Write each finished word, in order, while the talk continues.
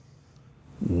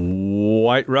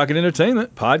White Rocket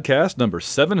Entertainment, podcast number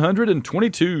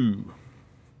 722.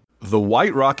 The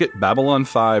White Rocket Babylon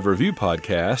 5 review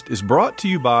podcast is brought to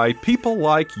you by people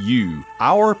like you,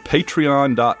 our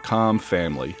Patreon.com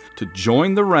family. To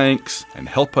join the ranks and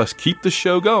help us keep the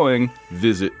show going,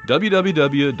 visit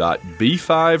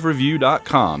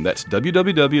www.b5review.com. That's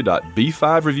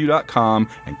www.b5review.com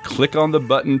and click on the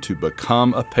button to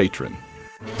become a patron.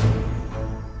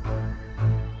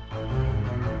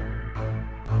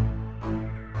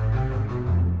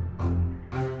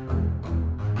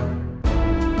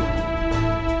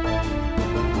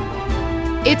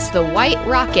 It's the White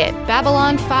Rocket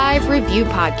Babylon 5 Review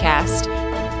Podcast.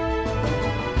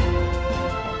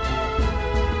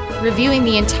 Reviewing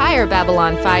the entire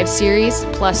Babylon 5 series,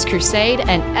 plus Crusade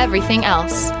and everything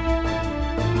else.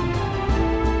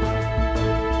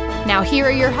 Now here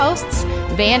are your hosts,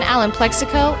 Van Allen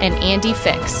Plexico and Andy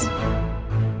Fix.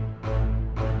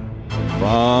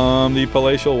 From the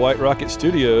palatial White Rocket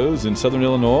Studios in Southern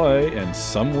Illinois and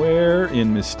somewhere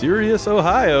in mysterious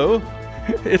Ohio,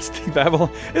 it's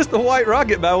the White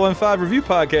Rocket Babylon 5 Review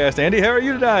Podcast. Andy, how are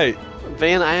you tonight?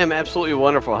 Van, I am absolutely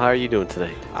wonderful. How are you doing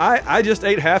today? I just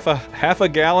ate half a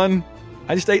gallon.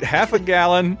 I just ate half a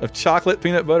gallon of chocolate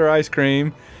peanut butter ice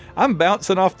cream. I'm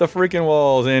bouncing off the freaking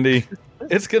walls, Andy.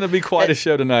 It's going to be quite a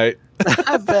show tonight.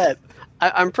 I bet.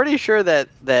 I'm pretty sure that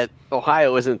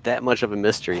Ohio isn't that much of a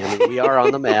mystery. I mean, we are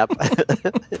on the map.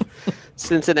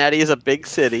 Cincinnati is a big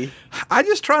city. I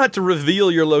just try not to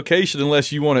reveal your location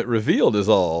unless you want it revealed is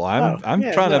all. I'm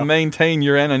trying to maintain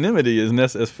your anonymity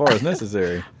as far as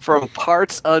necessary. From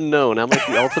parts unknown. I'm like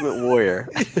the ultimate warrior.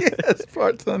 Yes,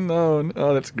 parts unknown.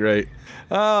 Oh, that's great.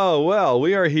 Oh, well,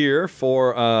 we are here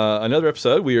for another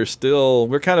episode.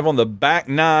 We're kind of on the back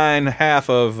nine half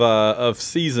of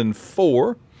season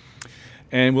 4.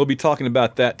 And we'll be talking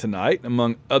about that tonight,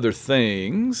 among other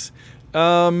things.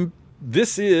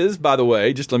 This is, by the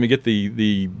way, just let me get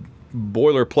the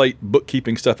boilerplate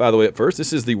bookkeeping stuff out of the way at first.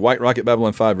 This is the White Rocket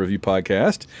Babylon 5 Review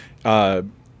Podcast.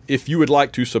 If you would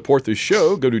like to support this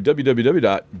show, go to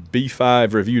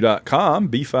www.b5review.com,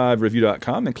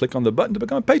 b5review.com, and click on the button to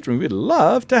become a patron. We'd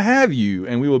love to have you,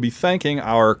 and we will be thanking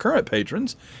our current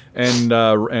patrons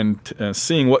and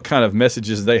seeing what kind of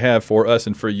messages they have for us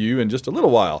and for you in just a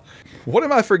little while. What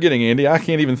am I forgetting, Andy? I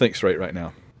can't even think straight right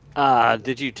now.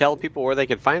 Did you tell people where they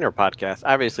can find our podcast?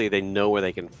 Obviously, they know where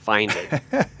they can find it,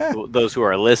 those who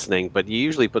are listening, but you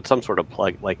usually put some sort of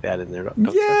plug like that in there, don't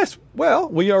you? Yes. Well,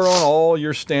 we are on all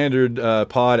your standard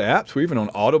pod apps. We're even on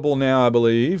Audible now, I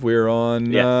believe. We're on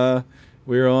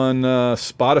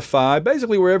Spotify.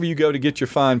 Basically, wherever you go to get your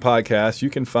fine podcasts,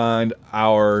 you can find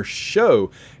our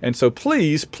show. And so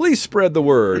please spread the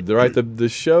word. Right? The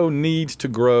show needs to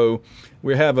grow.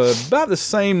 We have about the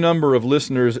same number of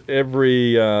listeners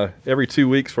every 2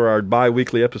 weeks for our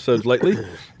bi-weekly episodes lately,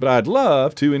 but I'd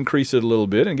love to increase it a little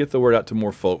bit and get the word out to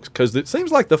more folks, because it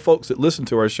seems like the folks that listen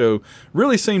to our show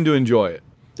really seem to enjoy it.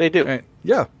 They do.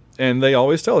 And they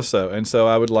always tell us so. And so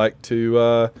I would like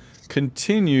to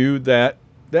continue that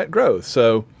growth.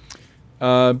 So,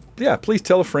 please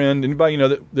tell a friend, anybody you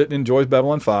know that enjoys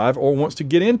Babylon 5 or wants to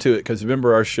get into it, because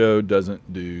remember, our show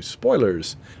doesn't do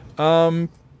spoilers.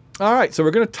 All right, so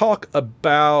we're going to talk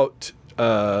about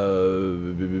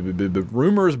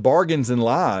rumors, bargains, and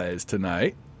lies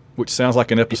tonight, which sounds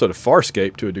like an episode of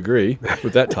Farscape to a degree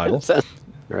with that title.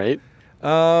 Right.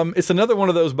 It's another one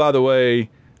of those, by the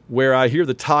way, where I hear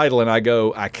the title and I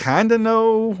go, I kind of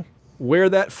know where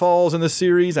that falls in the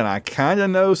series, and I kind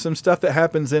of know some stuff that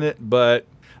happens in it, but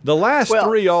the last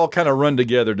three all kind of run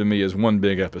together to me as one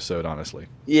big episode, honestly.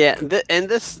 Yeah,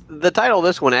 the title of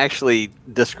this one actually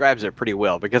describes it pretty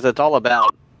well, because it's all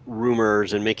about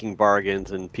rumors and making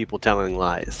bargains and people telling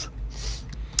lies.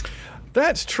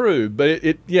 That's true, but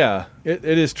it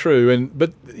is true,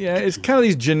 but it's kind of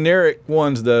these generic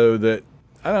ones though that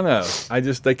I don't know.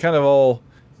 They kind of all.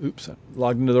 Oops, I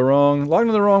logged into the wrong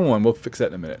one. We'll fix that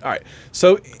in a minute. All right.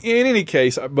 So in any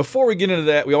case, before we get into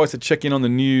that, we always have to check in on the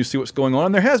news, see what's going on.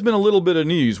 And there has been a little bit of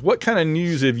news. What kind of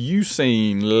news have you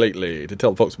seen lately to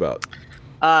tell folks about?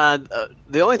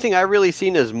 The only thing I've really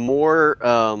seen is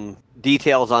more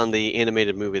details on the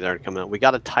animated movie that are coming out. We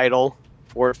got a title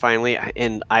for it finally,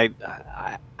 and I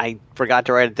forgot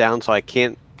to write it down, so I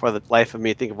can't for the life of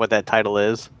me think of what that title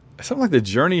is. Something like The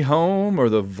Journey Home or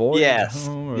The Voyage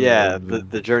Home? Or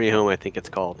the Journey Home, I think it's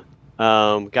called.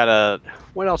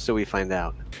 What else did we find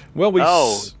out? Well,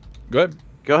 go ahead.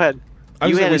 Go ahead.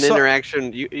 You had an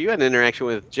interaction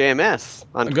with JMS.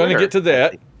 I'm going to get to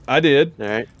that. I did. All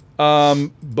right.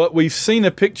 But we've seen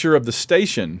a picture of the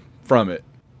station from it,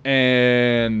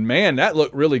 and man, that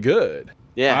looked really good.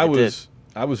 Yeah,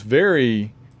 I was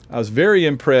very I was very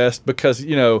impressed because,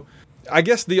 I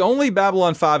guess the only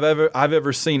Babylon 5 I've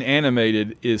ever seen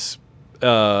animated is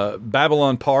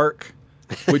Babylon Park,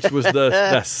 which was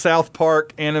the South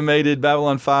Park animated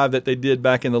Babylon 5 that they did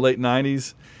back in the late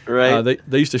 90s. Right.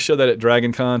 They used to show that at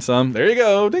Dragon Con some. There you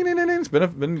go. Ding, ding, ding, ding. It's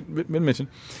been mentioned.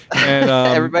 And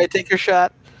Everybody take your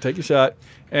shot. Take your shot.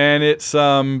 And it's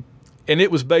and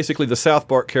it was basically the South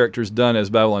Park characters done as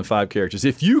Babylon 5 characters.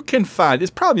 If you can find,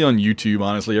 it's probably on YouTube.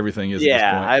 Honestly, everything is.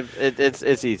 Yeah,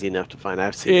 it's easy enough to find.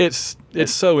 I've seen it.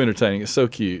 It's so entertaining. It's so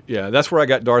cute. Yeah, that's where I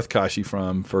got Darth Kashi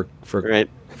from for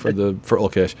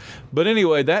Ulkesh. But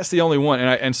anyway, that's the only one,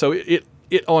 and so it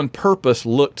on purpose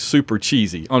looked super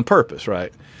cheesy on purpose,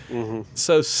 right? Mm-hmm.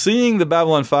 So seeing the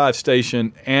Babylon 5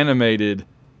 station animated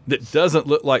that doesn't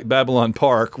look like Babylon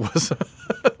Park was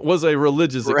a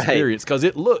religious experience because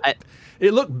it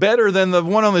looked better than the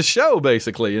one on the show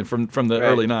basically, and from the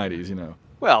early 90s,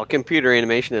 Well, computer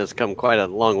animation has come quite a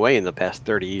long way in the past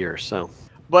 30 years. So,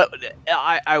 but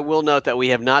I will note that we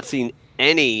have not seen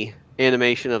any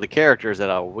animation of the characters at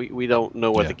all. We don't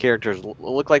know what the characters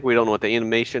look like. We don't know what the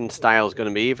animation style is going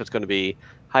to be. If it's going to be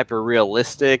hyper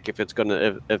realistic, if they're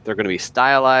going to be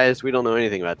stylized, we don't know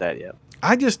anything about that yet.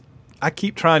 I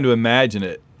keep trying to imagine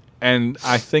it, and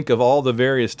I think of all the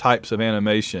various types of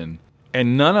animation,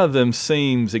 and none of them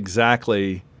seems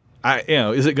exactly.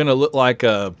 Is it going to look like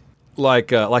the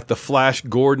Flash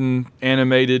Gordon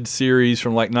animated series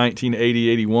from like 1980,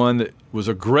 81 that was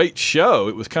a great show?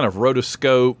 It was kind of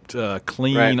rotoscoped,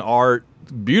 clean art,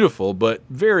 beautiful, but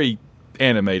very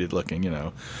animated looking,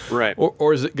 Right.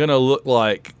 Or is it going to look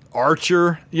like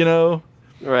Archer,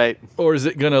 Right. Or is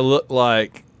it going to look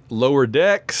like Lower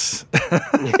Decks?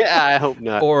 Yeah, I hope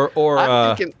not. Or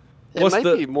I'm thinking it might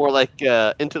be more like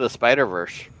Into the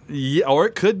Spider-Verse. Yeah, or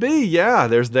it could be. Yeah,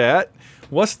 there's that.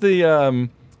 What's the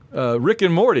Rick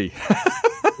and Morty?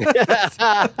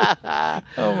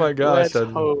 Oh my gosh!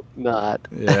 Let's hope not.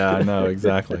 Yeah, I know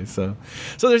exactly. So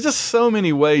there's just so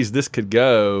many ways this could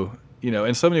go,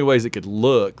 and so many ways it could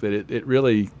look that it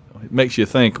really makes you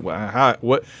think.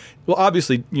 Well,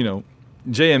 obviously,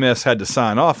 JMS had to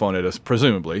sign off on it,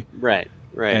 presumably. Right.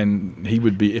 And he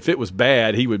would be, if it was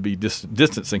bad, he would be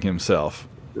distancing himself.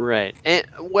 Right. And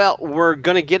we're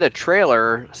gonna get a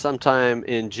trailer sometime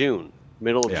in June,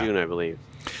 middle of June, I believe.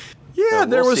 Yeah,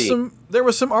 so there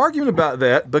was some argument about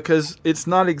that because it's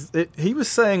not. He was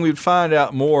saying we'd find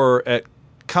out more at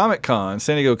Comic-Con,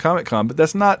 San Diego Comic-Con, but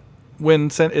that's not when.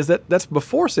 That's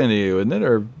before San Diego, isn't it?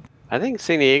 Or I think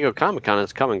San Diego Comic-Con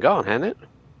has come and gone, hasn't it?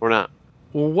 Or not?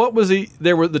 Well, what was he?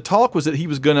 The talk was that he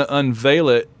was going to unveil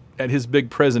it at his big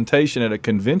presentation at a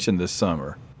convention this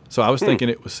summer. So I was thinking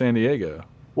it was San Diego.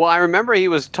 Well, I remember he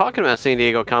was talking about San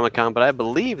Diego Comic-Con, but I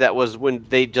believe that was when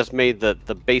they just made the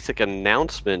basic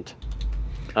announcement.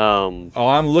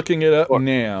 I'm looking it up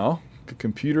now. The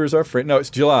computer is our friend. No, it's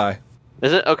July.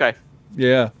 Is it? Okay.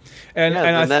 Yeah. And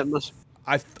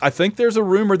I think there's a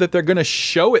rumor that they're going to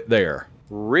show it there.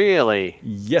 Really?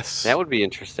 Yes. That would be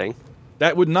interesting.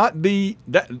 That would not be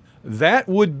that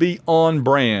would be on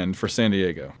brand for San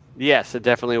Diego. Yes, it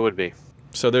definitely would be.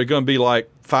 So there are going to be like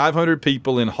 500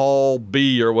 people in Hall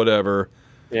B or whatever.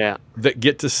 Yeah. That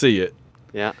get to see it.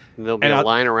 Yeah. And there'll be a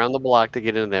line around the block to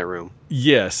get into that room.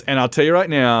 Yes, and I'll tell you right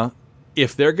now,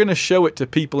 if they're going to show it to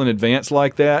people in advance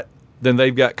like that, then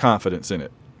they've got confidence in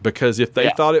it. Because if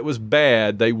they thought it was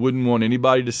bad, they wouldn't want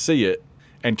anybody to see it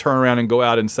and turn around and go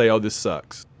out and say, "Oh, this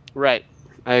sucks." Right.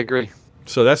 I agree.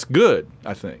 So that's good,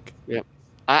 I think. Yep.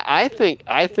 I think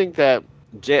that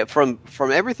from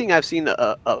everything I've seen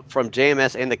from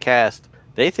JMS and the cast,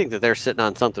 they think that they're sitting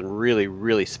on something really,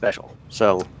 really special.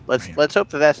 So let's hope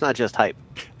that that's not just hype.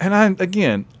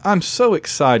 And I'm so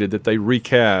excited that they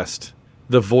recast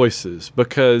the voices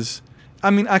because,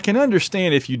 I can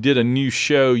understand if you did a new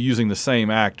show using the same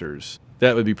actors,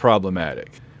 that would be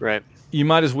problematic. Right. You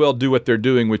might as well do what they're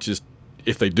doing, which is,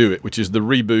 if they do it, which is the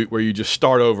reboot where you just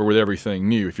start over with everything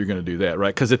new if you're going to do that,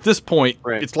 right? Because at this point,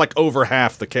 it's like over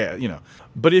half the cast,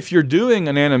 But if you're doing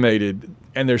an animated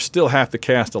and there's still half the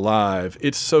cast alive,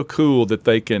 it's so cool that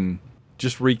they can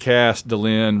just recast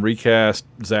Delenn, recast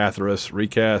Zathras,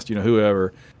 recast,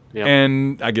 whoever,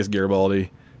 and I guess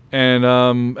Garibaldi, and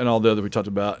all the other we talked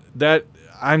about. It's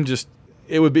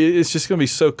just going to be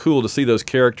so cool to see those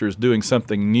characters doing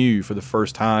something new for the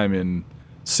first time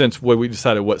since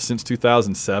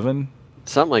 2007?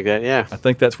 Something like that, yeah. I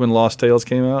think that's when Lost Tales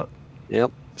came out.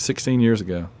 Yep. 16 years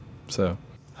ago. So,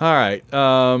 all right.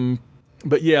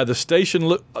 But yeah, the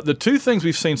station the two things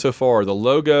we've seen so far are the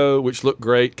logo, which looked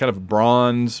great, kind of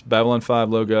bronze Babylon 5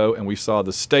 logo, and we saw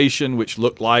the station, which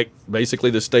looked like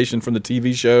basically the station from the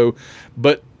TV show,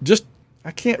 but just I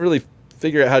can't really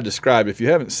figure out how to describe it. If you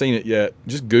haven't seen it yet,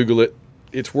 just Google it.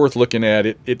 It's worth looking at.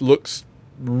 It looks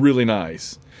really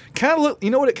nice. Kind of look. You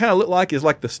know what it kind of looked like is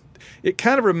like this. It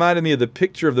kind of reminded me of the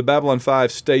picture of the Babylon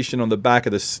 5 station on the back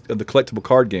of the collectible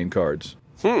card game cards.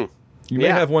 You may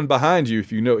have one behind you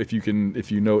if you want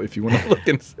to look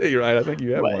and see. Right, I think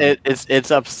you have one.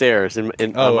 It's upstairs in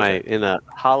a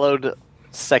hollowed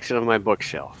section of my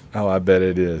bookshelf. Oh, I bet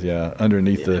it is. Yeah,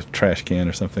 underneath the trash can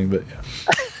or something. But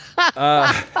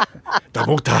yeah.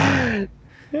 Double time.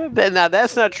 Now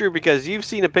that's not true because you've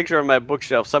seen a picture of my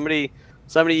bookshelf. Somebody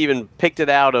even picked it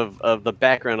out of the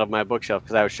background of my bookshelf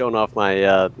because I was showing off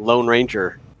my Lone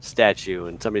Ranger statue,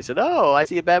 and somebody said, "Oh, I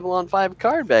see a Babylon 5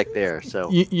 card back there." So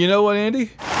you know what,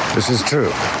 Andy? This is true.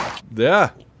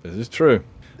 Yeah, this is true.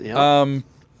 Yep. A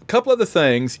couple other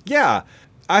things. Yeah,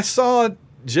 I saw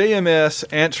JMS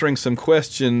answering some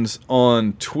questions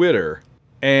on Twitter,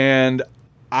 and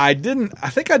I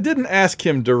think I didn't ask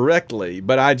him directly,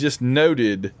 but I just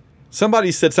noted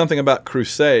somebody said something about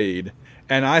Crusade,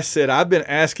 and I said I've been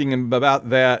asking him about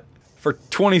that for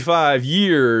 25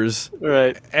 years,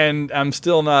 right? And I'm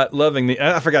still not loving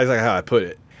I forgot exactly how I put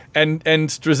it. And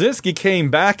Straczynski came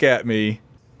back at me.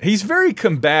 He's very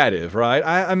combative, right?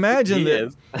 I imagine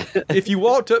that if you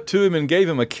walked up to him and gave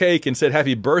him a cake and said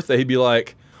happy birthday, he'd be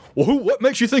like, well, what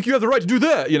makes you think you have the right to do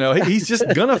that? You know, he's just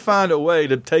gonna find a way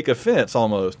to take offense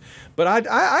almost. But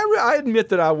I admit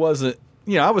that I wasn't.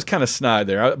 You know, I was kind of snide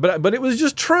there, but it was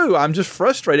just true. I'm just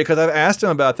frustrated because I've asked him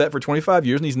about that for 25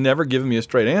 years and he's never given me a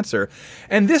straight answer.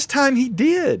 And this time he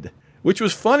did, which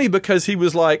was funny because he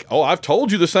was like, "Oh, I've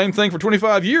told you the same thing for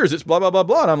 25 years. It's blah blah blah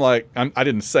blah." And I'm like, I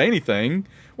didn't say anything.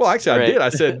 Well, actually, I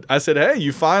did. I said, "Hey,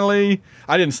 you finally."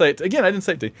 I didn't say it again. I didn't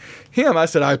say it to him. I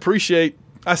said,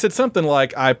 I said something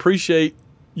like, "I appreciate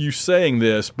you saying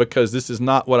this because this is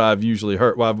not what I've usually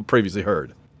heard. Well, I've previously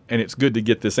heard." And it's good to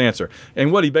get this answer.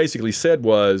 And what he basically said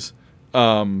was,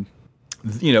 in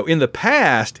the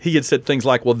past, he had said things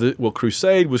like, well,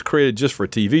 Crusade was created just for a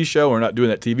TV show. We're not doing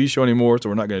that TV show anymore, so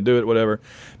we're not going to do it, whatever.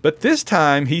 But this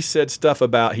time, he said stuff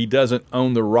about he doesn't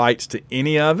own the rights to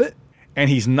any of it, and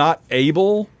he's not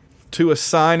able to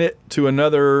assign it to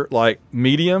another, like,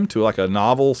 medium, to, like, a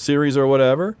novel series or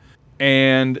whatever.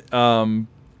 And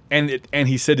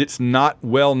he said it's not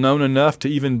well known enough to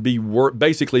even be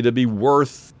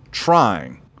worth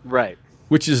trying, right?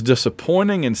 Which is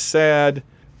disappointing and sad,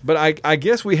 but I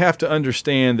guess we have to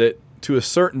understand that to a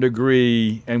certain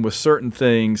degree and with certain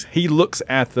things, he looks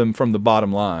at them from the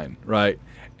bottom line, right?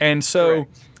 And so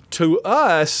to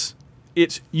us,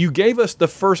 it's you gave us the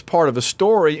first part of a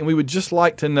story and we would just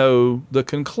like to know the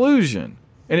conclusion.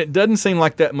 And it doesn't seem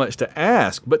like that much to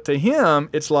ask, but to him,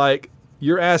 it's like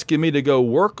you're asking me to go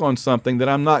work on something that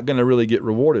I'm not going to really get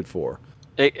rewarded for.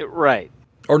 Right.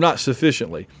 Or not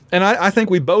sufficiently. And I think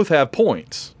we both have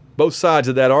points. Both sides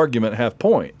of that argument have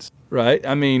points, right?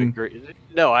 I mean... Agree.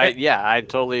 No, I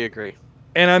totally agree.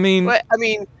 And I mean... But, I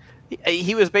mean,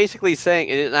 he was basically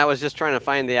saying, and I was just trying to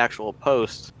find the actual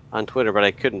post on Twitter, but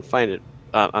I couldn't find it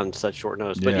on such short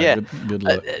notice. But good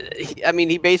luck.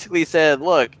 He basically said,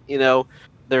 look,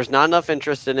 there's not enough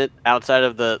interest in it outside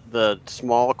of the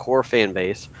small core fan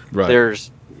base. Right.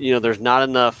 There's not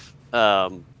enough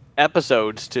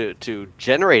episodes to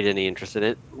generate any interest in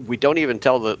it. We don't even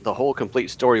tell the whole complete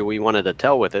story we wanted to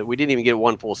tell with it. We didn't even get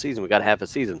one full season. We got half a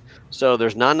season. So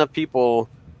there's not enough people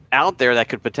out there that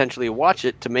could potentially watch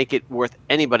it to make it worth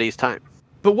anybody's time.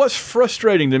 But what's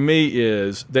frustrating to me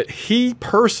is that he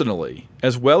personally,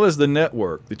 as well as the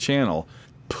network, the channel,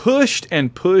 pushed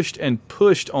and pushed and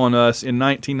pushed on us in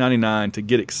 1999 to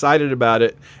get excited about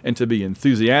it and to be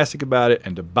enthusiastic about it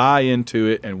and to buy into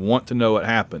it and want to know what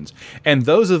happens. And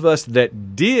those of us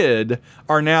that did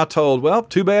are now told, well,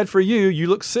 too bad for you. You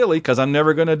look silly because I'm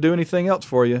never going to do anything else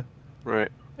for you.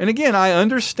 Right. And again, I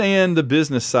understand the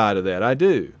business side of that. I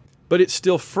do. But it's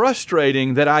still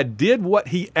frustrating that I did what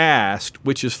he asked,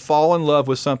 which is fall in love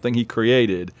with something he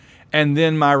created. And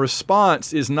then my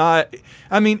response is not,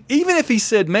 I mean, even if he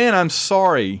said, man, I'm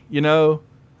sorry,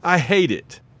 I hate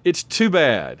it. It's too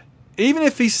bad. Even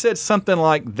if he said something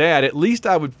like that, at least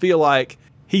I would feel like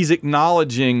he's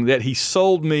acknowledging that he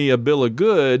sold me a bill of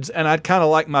goods and I'd kind of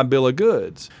like my bill of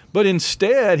goods. But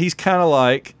instead, he's kind of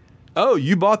like, oh,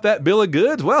 you bought that bill of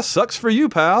goods? Well, sucks for you,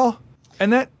 pal.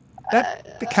 And that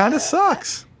kind of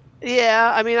sucks.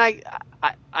 Yeah, I mean,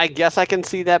 I guess I can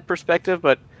see that perspective,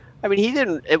 but I mean, he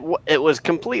didn't. It was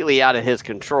completely out of his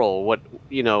control. What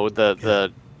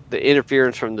the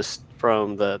interference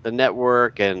from the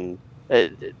network and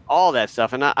all that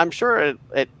stuff, and I'm sure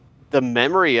the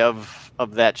memory of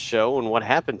that show and what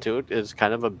happened to it is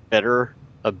kind of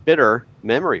a bitter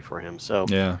memory for him. So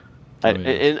yeah.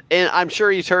 And I'm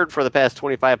sure he's heard for the past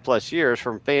 25 plus years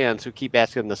from fans who keep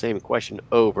asking the same question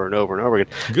over and over and over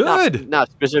again. Good. Not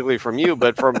specifically from you,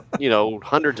 but from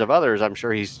hundreds of others. I'm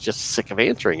sure he's just sick of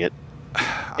answering it.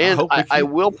 And I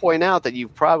will point out that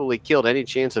you've probably killed any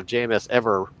chance of JMS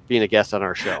ever being a guest on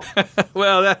our show.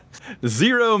 Well, that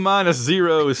 0 minus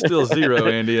 0 is still 0,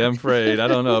 Andy. I'm afraid. I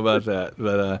don't know about that,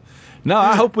 but no,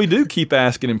 I hope we do keep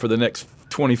asking him for the next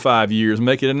 25 years,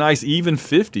 make it a nice even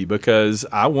 50, because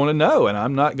I want to know, and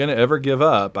I'm not going to ever give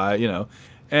up. And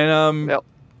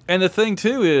the thing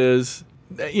too is,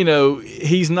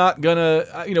 he's not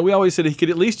gonna. We always said he could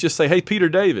at least just say, "Hey, Peter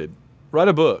David, write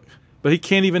a book," but he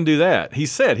can't even do that. He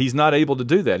said he's not able to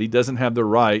do that. He doesn't have the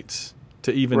rights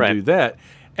to even do that.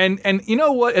 And you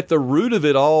know what? At the root of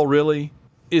it all, really,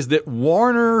 is that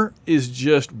Warner is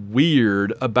just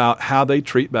weird about how they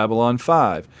treat Babylon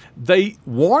 5.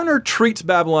 Warner treats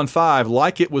Babylon 5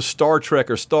 like it was Star Trek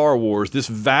or Star Wars, this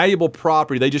valuable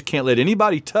property they just can't let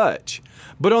anybody touch.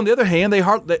 But on the other hand,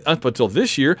 up until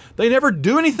this year, they never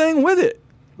do anything with it.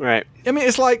 Right. I mean,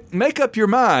 it's like, make up your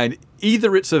mind.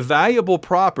 Either it's a valuable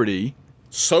property,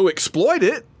 so exploit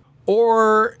it,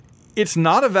 or it's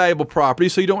not a valuable property,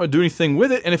 so you don't want to do anything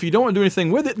with it. And if you don't want to do anything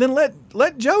with it, then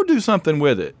let Joe do something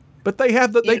with it. But they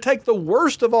take the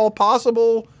worst of all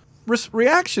possible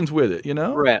reactions with it,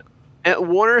 Right. And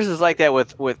Warner's is like that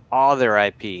with all their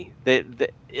IP.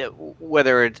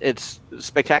 Whether it's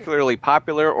spectacularly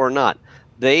popular or not,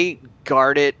 they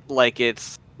guard it like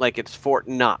it's Fort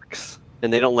Knox,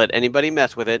 and they don't let anybody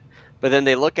mess with it. But then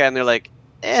they look at it and they're like,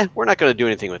 we're not going to do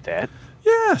anything with that.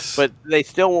 Yes. But they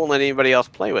still won't let anybody else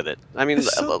play with it. I mean,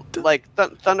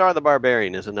 Thundar the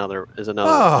Barbarian is another.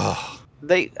 Oh.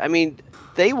 They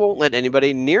won't let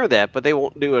anybody near that, but they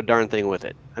won't do a darn thing with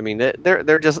it. I mean,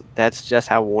 that's just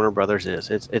how Warner Brothers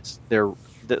is. They're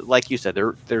like you said,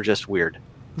 they're just weird.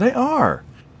 They are.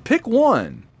 Pick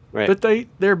one. Right. But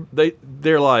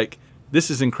they're like, this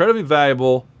is incredibly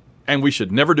valuable, and we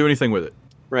should never do anything with it.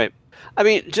 Right. I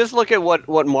mean, just look at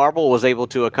what Marvel was able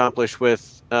to accomplish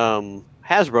with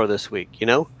Hasbro this week.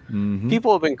 Mm-hmm.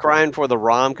 People have been crying for the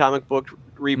ROM comic book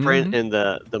reprint and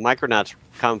the Micronauts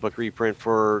comic book reprint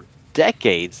for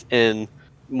decades, and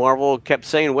Marvel kept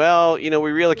saying, well, we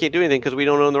really can't do anything because we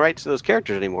don't own the rights to those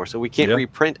characters anymore, so we can't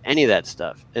reprint any of that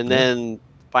stuff. And then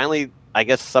finally, I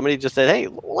guess somebody just said, hey,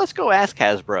 let's go ask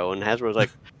Hasbro, and Hasbro was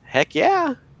like, heck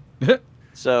yeah.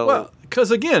 So, well, because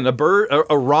again, a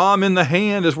ROM in the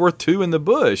hand is worth 2 in the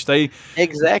bush.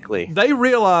 Exactly. They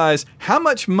realize how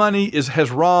much money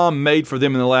has ROM made for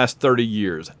them in the last 30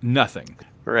 years. Nothing.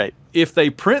 Right. If they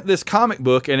print this comic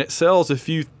book and it sells a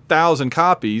few thousand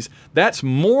copies, that's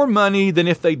more money than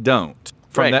if they don't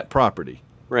from that property.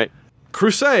 Right.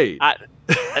 Crusade. I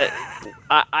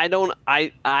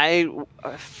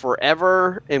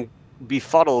forever am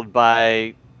befuddled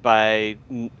by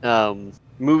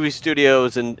movie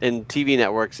studios and TV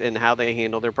networks and how they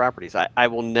handle their properties. I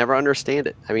will never understand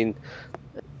it. I mean,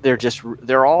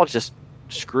 they're all just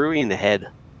screwy in the head.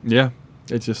 Yeah,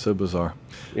 it's just so bizarre.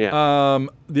 Yeah.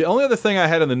 The only other thing I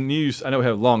had in the news, I know we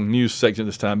have a long news section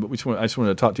this time, but I just wanted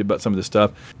to talk to you about some of this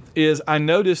stuff, is I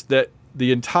noticed that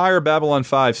the entire Babylon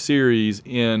 5 series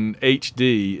in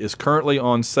HD is currently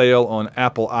on sale on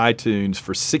Apple iTunes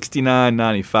for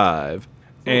 $69.95.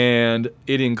 And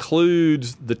it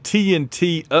includes the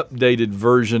TNT updated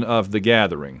version of The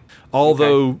Gathering.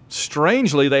 Although,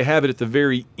 strangely, they have it at the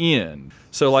very end.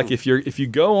 So, like, if you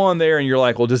go on there and you're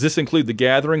like, well, does this include The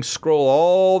Gathering? Scroll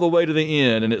all the way to the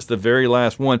end, and it's the very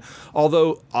last one.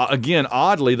 Although, again,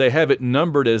 oddly, they have it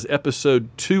numbered as episode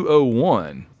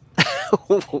 201.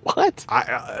 What?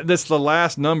 That's the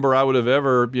last number I would have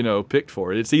ever, picked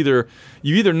for it. It's you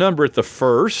either number it the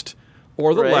first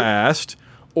or the last.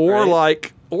 Or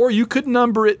or you could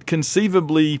number it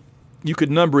conceivably, you could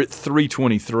number it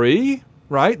 323,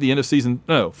 right? The end of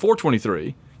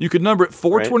 423. You could number it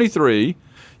 423. Right.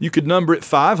 You could number it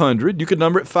 500. You could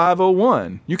number it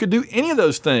 501. You could do any of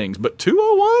those things, but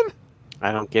 201?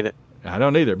 I don't get it. I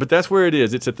don't either, but that's where it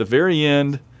is. It's at the very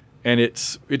end, and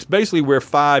it's basically where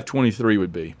 523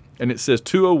 would be. And it says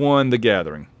 201 The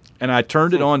Gathering. And I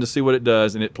turned it on to see what it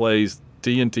does, and it plays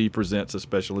TNT Presents a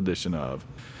special edition of.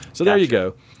 So there you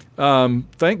go.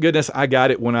 Thank goodness I got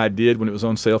it when it was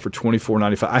on sale for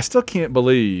 $24.95. I still can't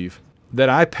believe that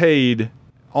I paid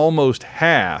almost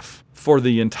half for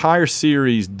the entire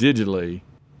series digitally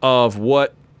of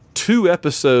what 2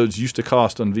 episodes used to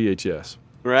cost on VHS.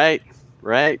 Right.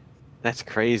 That's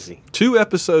crazy. 2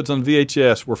 episodes on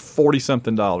VHS were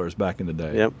 $40-something back in the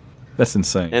day. Yep. That's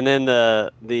insane. And then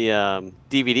the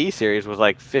DVD series was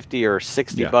like $50 or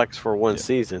 $60 for one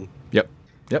season.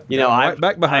 Yep. I'm right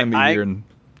back behind me here and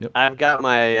Yep. I've got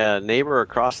my neighbor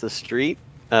across the street.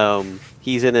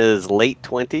 He's in his late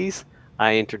 20s.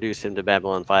 I introduced him to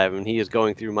Babylon 5, and he is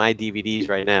going through my DVDs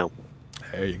right now.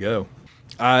 There you go.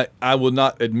 I will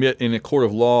not admit in a court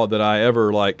of law that I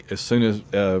ever, like, as soon as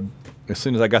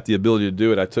I got the ability to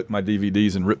do it, I took my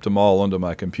DVDs and ripped them all onto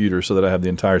my computer so that I have the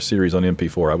entire series on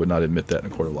MP4. I would not admit that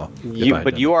in a court of law.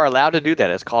 But you are allowed to do that.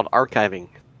 It's called archiving.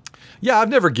 Yeah, I've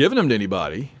never given them to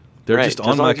anybody. They're Right. just on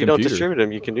as long my as you computer. don't distribute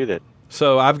them, you can do that.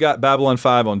 So I've got Babylon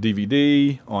 5 on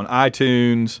DVD, on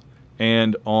iTunes,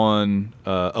 and on,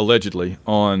 allegedly,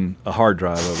 on a hard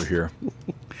drive over here.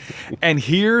 And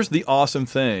here's the awesome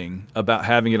thing about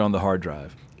having it on the hard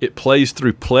drive. It plays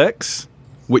through Plex,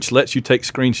 which lets you take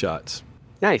screenshots.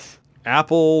 Nice.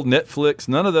 Apple, Netflix,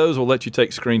 none of those will let you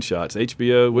take screenshots.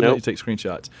 HBO wouldn't let you take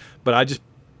screenshots. But I just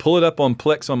pull it up on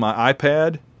Plex on my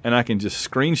iPad, and I can just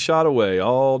screenshot away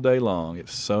all day long.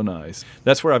 It's so nice.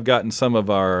 That's where I've gotten some of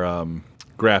our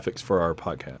graphics for our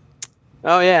podcast.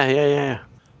 Oh, yeah.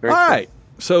 Very All cool. right.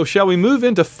 So shall we move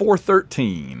into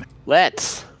 413?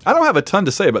 Let's. I don't have a ton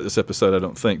to say about this episode, I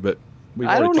don't think, but we've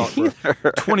I already don't talked for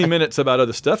either. 20 minutes about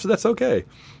other stuff, so that's okay.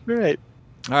 Right.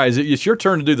 All right. It's your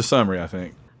turn to do the summary, I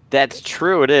think. That's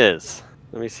true, it is.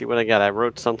 Let me see what I got. I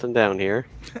wrote something down here.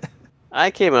 I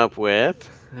came up with...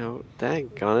 Oh,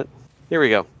 daggone it. Here we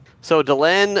go. So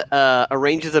Delenn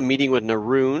arranges a meeting with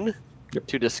Naroon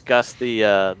to discuss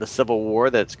the civil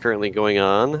war that's currently going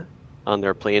on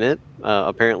their planet.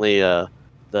 Apparently,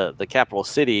 the capital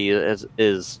city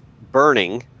is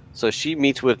burning. So she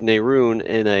meets with Naroon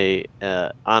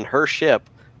on her ship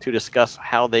to discuss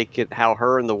how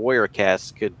her and the warrior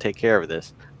cast could take care of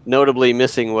this. Notably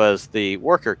missing was the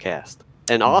worker cast.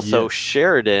 And also Yes.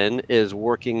 Sheridan is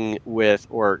working with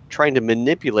or trying to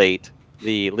manipulate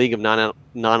the League of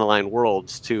Non-Aligned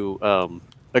Worlds to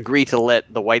agree to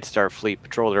let the White Star Fleet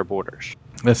patrol their borders.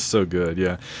 That's so good,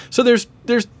 yeah. So there's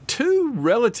two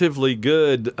relatively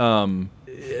good.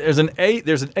 There's an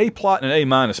A plot and an A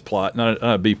minus plot, not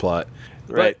a B plot.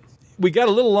 Right. But we got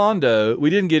a little Londo.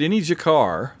 We didn't get any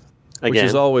Jakar, which Again.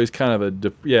 is always kind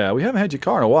of yeah. We haven't had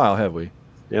Jakar in a while, have we?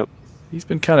 Yep. He's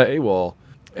been kind of AWOL,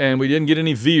 and we didn't get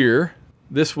any Veer.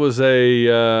 This was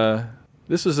a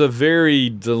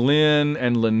very Delenn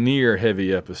and Lanier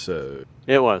heavy episode.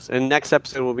 It was. And next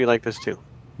episode will be like this too.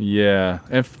 Yeah,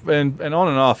 and on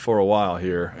and off for a while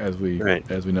here, as we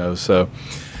know. So,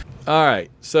 all right.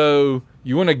 So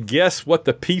you want to guess what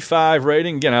the P5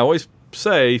 rating? Again, I always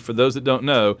say, for those that don't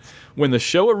know, when the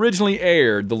show originally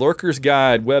aired, the Lurker's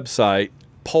Guide website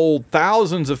polled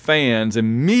thousands of fans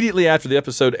immediately after the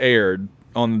episode aired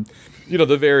on,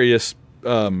 the various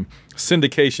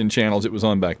syndication channels it was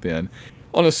on back then,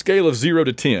 on a scale of 0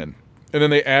 to 10, and then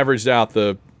they averaged out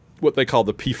what they call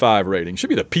the P5 rating. Should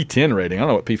be the P10 rating. I don't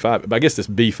know what P5, but I guess this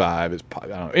B5 is. I don't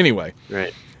know. Anyway,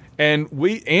 Right. and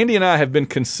Andy and I have been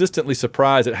consistently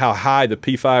surprised at how high the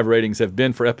P5 ratings have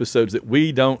been for episodes that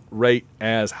we don't rate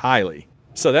as highly.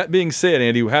 So that being said,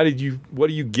 Andy, what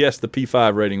do you guess the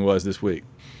P5 rating was this week?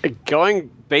 Going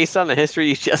based on the history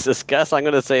you just discussed, I'm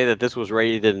going to say that this was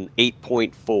rated an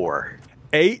 8.4.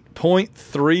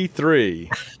 8.33.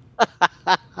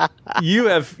 You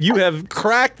have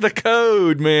cracked the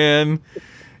code, man.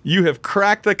 You have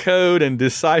cracked the code and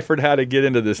deciphered how to get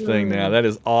into this thing now. That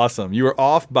is awesome. You are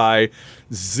off by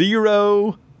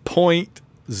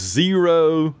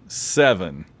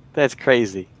 0.07. That's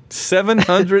crazy.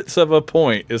 0.07 of a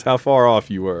point is how far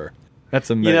off you were. That's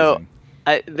amazing.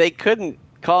 They couldn't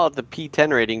call it the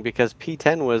P10 rating because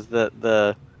P10 was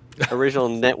the original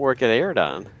network it aired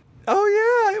on. Oh,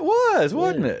 yeah, it was,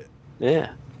 wasn't it?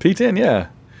 Yeah. P10, yeah.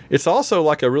 It's also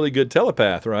like a really good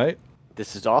telepath, right?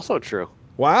 This is also true.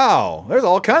 Wow, there's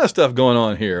all kind of stuff going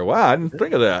on here. Wow, I didn't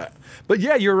think of that. But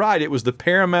yeah, you're right. It was the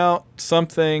Paramount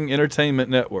something Entertainment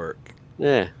Network.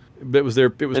 Yeah. It was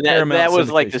Paramount. That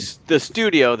was like syndication. the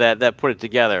studio that put it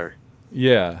together.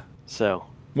 Yeah. So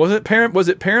Was it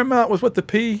Paramount? Was what the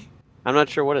P? I'm not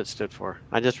sure what it stood for.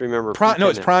 I just remember. No,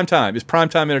 it's Primetime. It's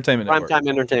Primetime Entertainment Network. Primetime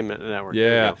Entertainment Network. There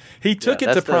Yeah, you go. he took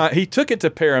Yeah, it to that's He took it to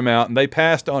Paramount, and they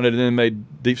passed on it, and then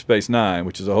made Deep Space Nine,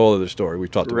 which is a whole other story we've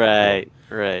talked about.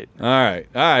 Right. All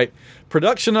right.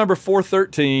 Production number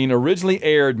 413 originally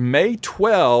aired May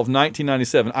 12,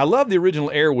 1997. I love the original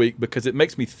air week because it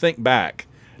makes me think back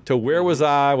to where was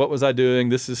I, what was I doing.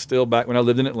 This is still back when I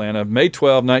lived in Atlanta. May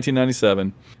 12,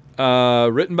 1997.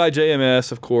 Written by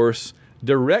JMS, of course.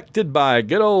 Directed by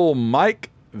good old Mike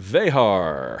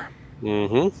Vehar.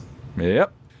 Mm-hmm.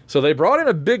 Yep. So they brought in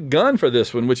a big gun for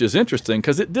this one, which is interesting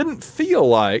because it didn't feel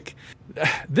like...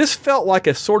 This felt like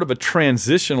a sort of a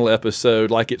transitional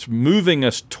episode, like it's moving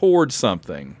us towards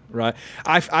something, right?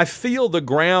 I feel the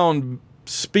ground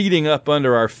speeding up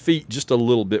under our feet just a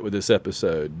little bit with this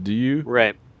episode. Do you?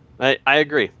 Right. I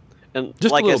agree. And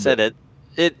Just like a I little said,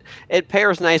 it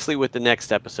pairs nicely with the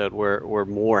next episode where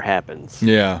more happens.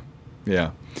 Yeah.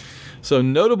 Yeah. So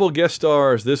notable guest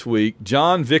stars this week: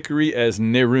 John Vickery as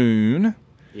Neroon.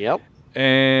 Yep.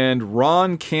 And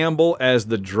Ron Campbell as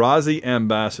the Drazi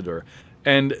ambassador.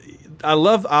 And I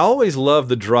always love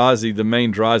the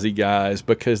main Drazi guys,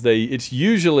 because it's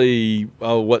usually,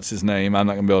 what's his name? I'm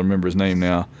not going to be able to remember his name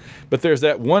now. But there's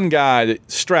that one guy,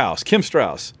 Kim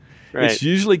Strauss. Right. It's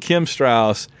usually Kim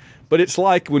Strauss, but it's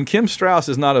like when Kim Strauss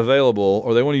is not available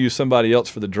or they want to use somebody else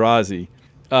for the Drazi,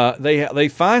 they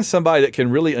find somebody that can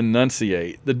really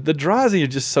enunciate. The Drazi are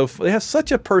just they have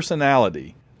such a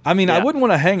personality. I mean, Yeah. I wouldn't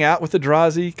want to hang out with the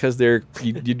Drazi because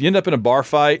you'd end up in a bar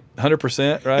fight,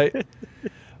 100%, right?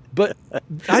 But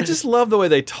I just love the way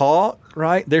they talk,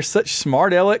 right? They're such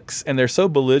smart alecks, and they're so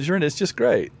belligerent. It's just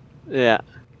great. Yeah.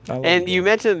 And you that.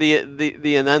 mentioned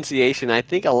the enunciation. I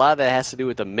think a lot of that has to do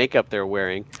with the makeup they're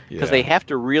wearing, because Yeah. they have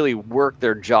to really work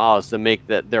their jaws to make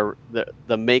the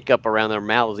makeup around their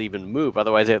mouths even move.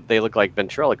 Otherwise, they look like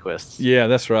ventriloquists. Yeah,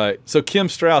 that's right. So Kim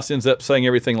Strauss ends up saying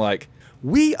everything like,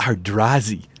 "We are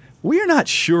Drazi. We are not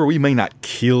sure we may not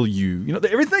kill you." You know,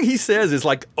 everything he says is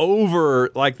like over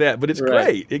like that, but it's Right.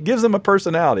 great. It gives them a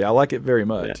personality. I like it very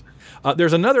much.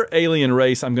 There's another alien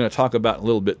race I'm going to talk about in a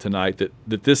little bit tonight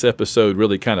that this episode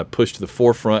really kind of pushed to the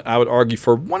forefront. I would argue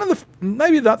for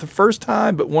maybe not the first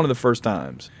time, but one of the first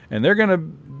times. And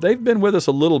they've been with us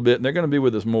a little bit, and they're going to be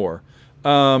with us more.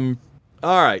 All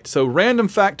right, so random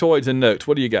factoids and notes.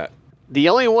 What do you got? The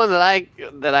only one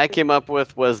that I came up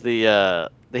with was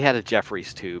they had a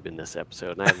Jeffries tube in this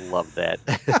episode, and I loved that.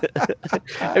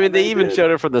 I mean, they even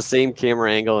showed it from the same camera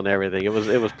angle and everything. It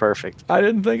was perfect. I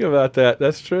didn't think about that.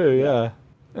 That's true. Yeah.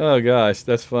 Oh gosh,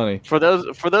 that's funny. For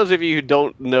those of you who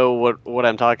don't know what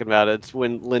I'm talking about, it's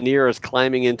when Lanier is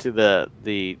climbing into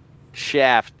the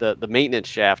shaft, the maintenance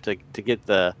shaft to get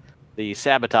the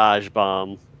sabotage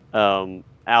bomb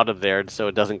out of there so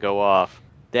it doesn't go off.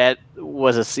 That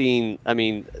was a scene, I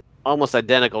mean, almost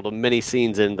identical to many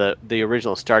scenes in the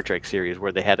original Star Trek series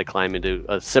where they had to climb into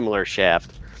a similar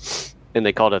shaft, and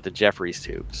they called it the Jeffries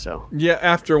tube. So Yeah,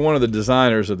 after one of the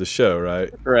designers of the show,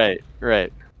 right?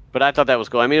 right. But I thought that was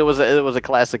cool. I mean, it was a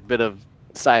classic bit of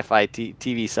sci-fi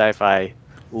TV sci-fi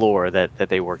lore that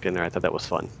they worked in there. I thought that was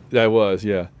fun. That was,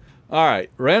 yeah. All right,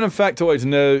 random factoids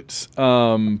notes.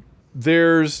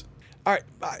 There's, all right,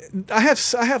 I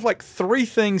have like 3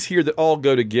 things here that all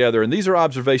go together, and these are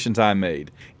observations I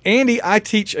made. Andy, I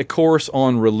teach a course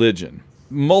on religion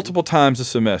multiple times a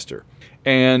semester,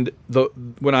 and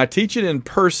when I teach it in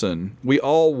person, we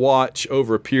all watch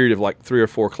over a period of like 3 or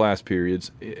 4 class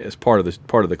periods as part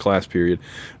of the class period.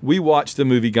 We watch the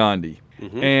movie Gandhi,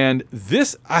 and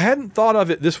this I hadn't thought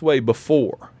of it this way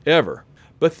before ever,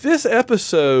 but this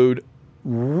episode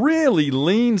really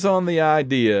leans on the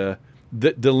idea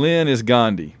that Delenn is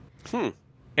Gandhi.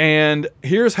 And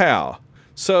here's how.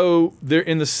 So they're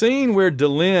in the scene where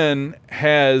Delenn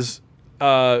has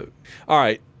all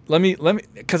right, let me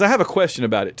because I have a question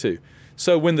about it too.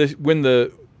 So when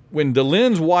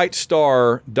Delenn's White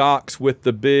Star docks with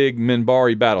the big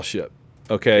Minbari battleship,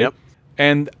 okay? Yep.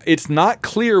 And it's not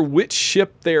clear which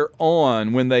ship they're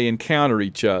on when they encounter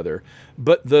each other,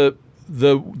 but the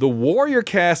warrior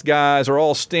cast guys are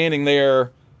all standing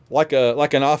there like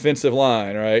an offensive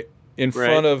line, right? In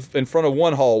front of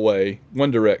one hallway, one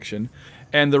direction.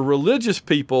 And the religious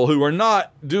people, who are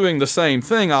not doing the same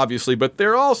thing, obviously, but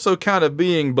they're also kind of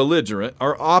being belligerent,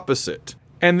 are opposite.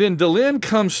 And then Delenn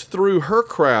comes through her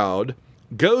crowd,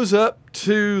 goes up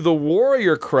to the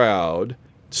warrior crowd,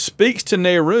 speaks to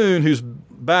Neroon, who's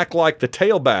back like the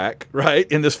tailback, right,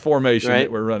 in this formation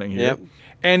that we're running here.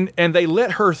 Yep. And they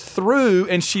let her through,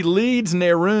 and she leads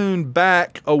Neroon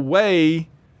back away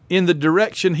in the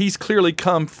direction he's clearly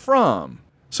come from.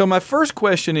 So my first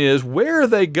question is, where are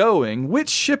they going? Which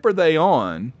ship are they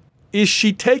on? Is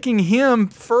she taking him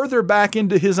further back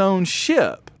into his own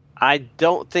ship? I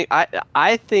don't think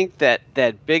I think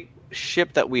that big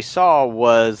ship that we saw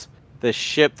was the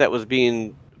ship that was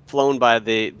being flown by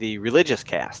the religious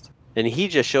cast, and he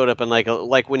just showed up in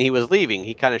like when he was leaving,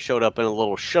 he kind of showed up in a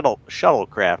little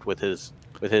shuttlecraft with his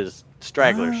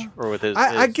stragglers or with his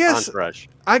entourage.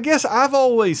 I guess I've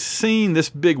always seen this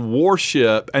big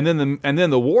warship, and then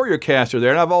the warrior cast are there,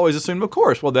 and I've always assumed, of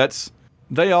course, well that's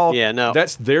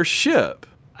their ship.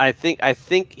 I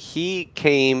think he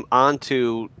came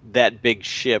onto that big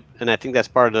ship, and I think that's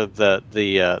part of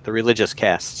the religious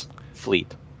cast's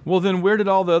fleet. Well, then where did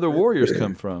all the other warriors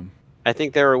come from? I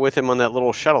think they were with him on that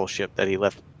little shuttle ship that he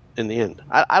left in the end.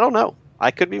 I don't know.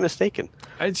 I could be mistaken,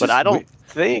 but I don't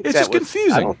think It's just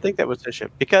confusing. I don't think that was the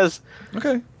ship because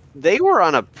they were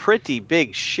on a pretty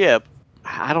big ship.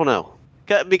 I don't know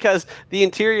because the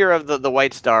interior of the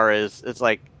White Star is it's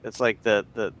like the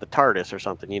TARDIS or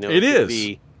something. It could is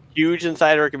be huge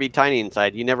inside or it could be tiny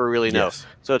inside. You never really know. Yes.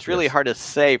 So it's really hard to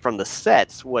say from the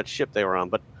sets what ship they were on.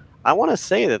 But I want to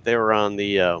say that they were on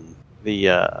the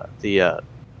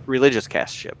Religious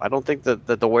Cast ship. I don't think that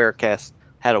the Warrior Cast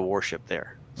had a warship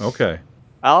there. Okay.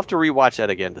 I'll have to rewatch that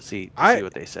again to see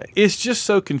what they say. It's just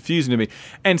so confusing to me.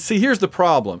 And see, here's the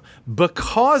problem.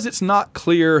 Because it's not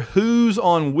clear who's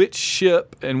on which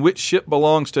ship and which ship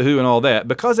belongs to who and all that,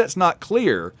 because that's not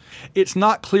clear, it's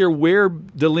not clear where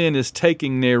Delenn is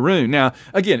taking Neroon. Now,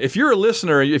 again, if you're a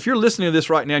listener, if you're listening to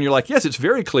this right now and you're like, yes, it's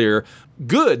very clear,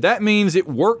 good. That means it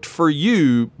worked for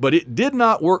you, but it did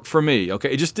not work for me.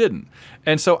 Okay, it just didn't.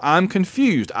 And so I'm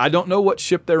confused. I don't know what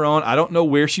ship they're on. I don't know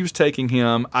where she was taking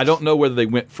him. I don't know whether they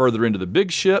went further into the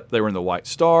big ship. They were in the White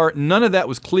Star. None of that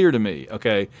was clear to me,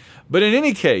 okay? But in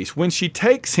any case, when she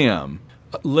takes him,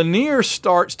 Lennier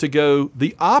starts to go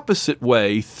the opposite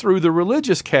way through the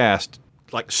Religious Cast,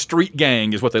 like street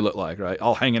gang is what they look like, right?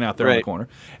 All hanging out there in the corner.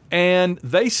 And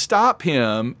they stop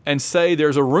him and say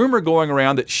there's a rumor going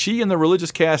around that she and the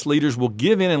Religious Cast leaders will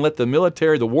give in and let the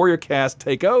military, the Warrior Cast,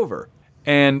 take over.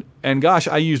 And gosh,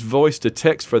 I used voice to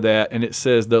text for that, and it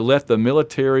says they'll let the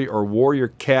military or warrior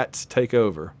cats take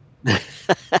over.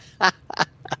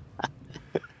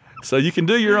 So you can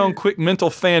do your own quick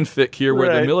mental fanfic here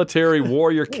where the military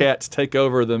warrior cats take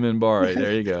over the Minbari.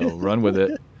 There you go. Run with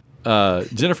it.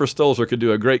 Jennifer Stolzer could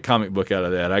do a great comic book out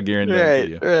of that. I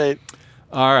guarantee you. Right.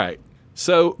 All right.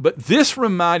 So, but this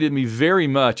reminded me very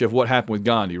much of what happened with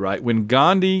Gandhi, right? When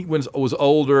Gandhi was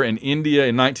older and India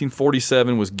in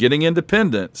 1947 was getting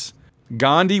independence,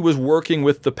 Gandhi was working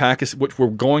with the which were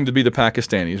going to be the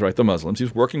Pakistanis, right? The Muslims. He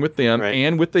was working with them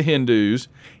and with the Hindus.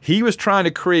 He was trying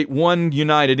to create one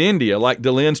united India, like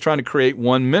Delenn's trying to create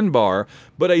one Minbar,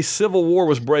 but a civil war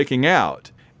was breaking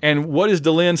out. And what is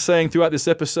Delenn saying throughout this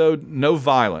episode? No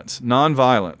violence,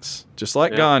 nonviolence, just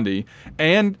like Gandhi,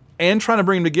 and trying to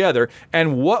bring them together.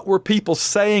 And what were people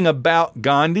saying about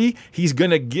Gandhi? He's going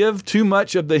to give too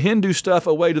much of the Hindu stuff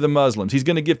away to the Muslims. He's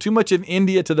going to give too much of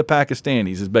India to the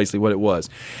Pakistanis is basically what it was.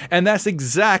 And that's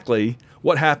exactly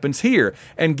what happens here.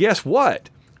 And guess what?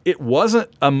 It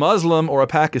wasn't a Muslim or a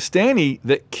Pakistani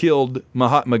that killed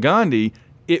Mahatma Gandhi.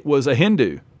 It was a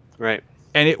Hindu. Right.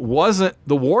 And it wasn't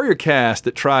the warrior caste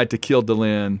that tried to kill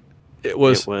Delenn. It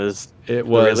was the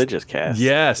Religious Cast.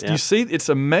 Yes. You see, it's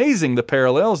amazing the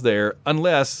parallels there,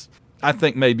 unless I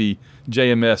think maybe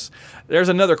JMS. There's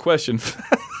another question.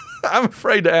 I'm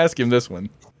afraid to ask him this one.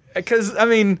 Because, I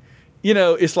mean,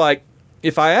 it's like,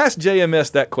 if I ask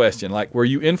JMS that question, like, were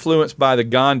you influenced by the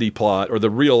Gandhi plot or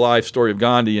the real life story of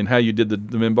Gandhi and how you did the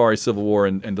Minbari Civil War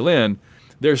and Delenn,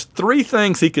 there's three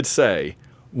things he could say.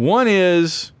 One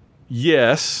is,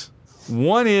 yes.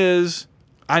 One is,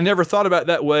 I never thought about it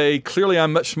that way. Clearly,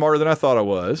 I'm much smarter than I thought I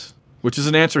was, which is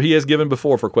an answer he has given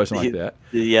before for a question like that.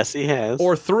 Yes, he has.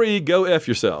 Or three, go F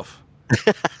yourself.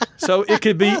 So it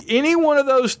could be any one of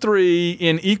those three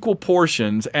in equal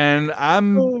portions, and I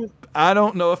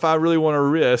don't know if I really want to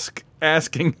risk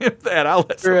asking him that. I'll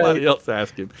let somebody else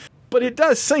ask him. But it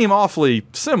does seem awfully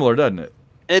similar, doesn't it?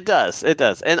 It does.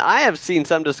 And I have seen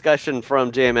some discussion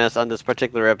from JMS on this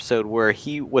particular episode where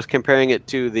he was comparing it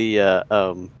to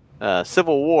the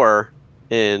Civil War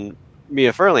in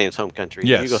Mia Furlan's home country,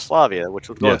 Yugoslavia, which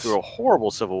was going through a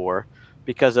horrible civil war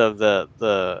because of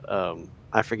the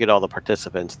I forget all the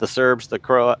participants, the Serbs, the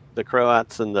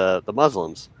Croats, and the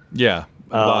Muslims. Yeah,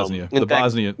 Bosnia, the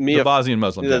Bosnian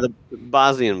Muslims. The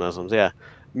Bosnian Muslims, yeah.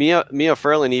 Mia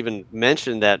Furlan even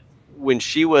mentioned that when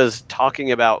she was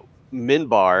talking about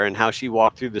Minbar and how she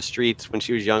walked through the streets when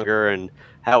she was younger and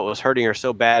how it was hurting her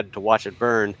so bad to watch it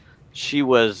burn, she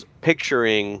was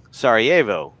picturing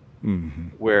Sarajevo,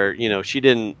 where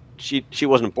she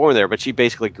wasn't born there, but she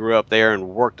basically grew up there and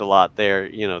worked a lot there.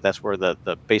 That's where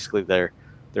the basically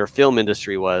their film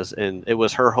industry was, and it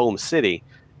was her home city.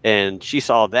 And she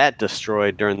saw that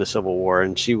destroyed during the Civil War,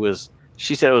 and she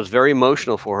said it was very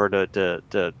emotional for her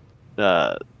to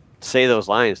say those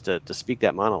lines, to speak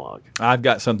that monologue. I've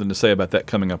got something to say about that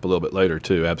coming up a little bit later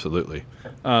too. Absolutely.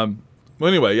 Well,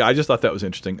 anyway, I just thought that was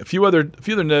interesting. A few other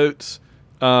notes.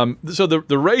 So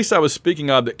the race I was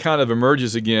speaking of that kind of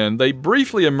emerges again, they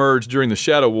briefly emerged during the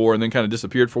Shadow War and then kind of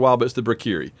disappeared for a while, but it's the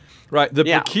Brakiri. Right? The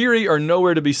Brakiri are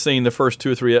nowhere to be seen the first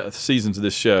 2 or 3 seasons of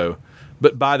this show.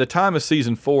 But by the time of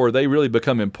season 4, they really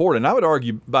become important. I would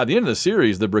argue by the end of the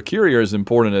series, the Brakiri are as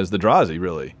important as the Drazi,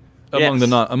 really, among the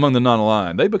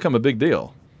non-aligned. They become a big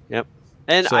deal. Yep.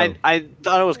 And so, I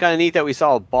thought it was kind of neat that we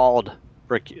saw a bald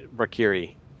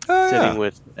Brakiri Oh, sitting yeah.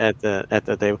 with at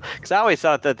the table. Because I always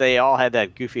thought that they all had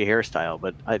that goofy hairstyle,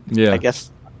 but I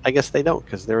guess they don't,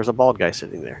 because there was a bald guy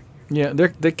sitting there. Yeah,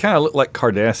 they kind of look like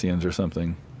Cardassians or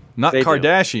something. Not They do.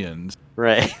 Kardashians.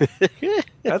 Right.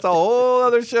 That's a whole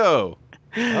other show.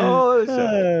 Whole other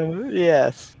show.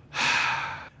 Yes.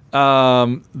 A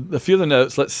few of the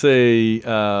notes. Let's see.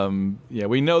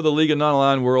 We know the League of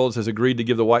Non-Aligned Worlds has agreed to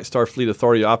give the White Star Fleet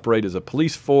authority to operate as a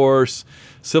police force.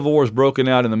 Civil War's broken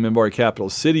out in the Minbari capital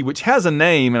city, which has a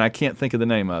name, and I can't think of the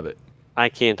name of it. I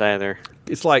can't either.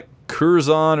 It's like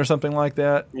Curzon or something like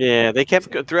that. Yeah, they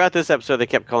kept throughout this episode. They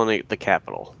kept calling it the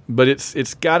capital. But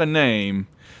it's got a name.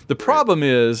 The problem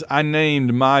is, I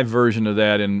named my version of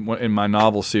that in my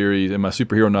novel series, in my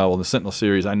superhero novel, the Sentinel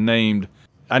series. I named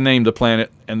the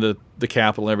planet and the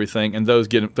capital and everything, and those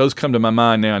come to my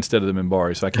mind now instead of the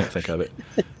Minbari, so I can't think of it.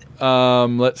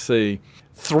 Let's see.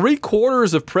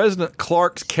 3/4 of President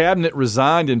Clark's cabinet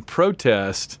resigned in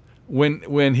protest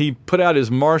when he put out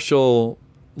his martial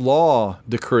law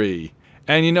decree.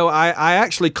 And I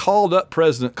actually called up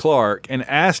President Clark and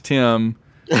asked him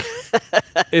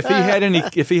if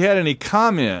he had any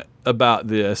comment about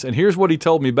this, and here's what he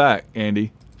told me back,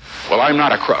 Andy. Well, I'm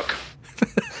not a crook.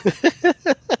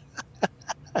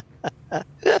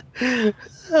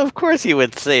 Of course he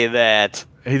would say that.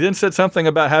 He then said something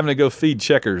about having to go feed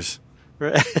checkers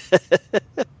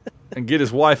and get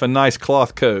his wife a nice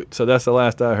cloth coat. So that's the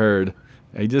last I heard.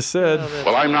 He just said,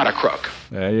 Well, I'm not a crook.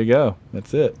 There you go.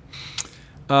 That's it.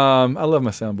 I love my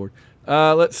soundboard.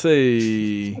 Let's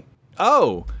see.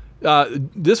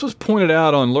 This was pointed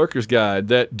out on Lurker's Guide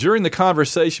that during the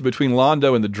conversation between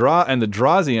Londo and the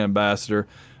Drazi ambassador,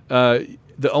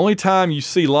 the only time you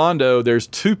see Londo, there's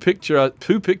two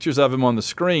pictures of him on the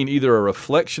screen, either a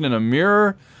reflection in a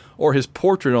mirror or his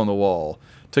portrait on the wall,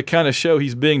 to kind of show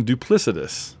he's being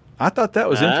duplicitous. I thought that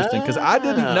was interesting because I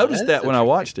didn't notice that when I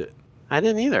watched it. I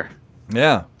didn't either.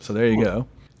 Yeah, so there you go.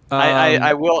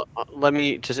 I will. Let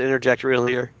me just interject real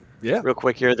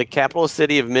quick here. The capital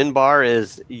city of Minbar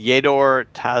is Yedor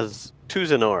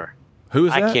Tuzanor. Who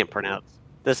is that? I can't pronounce.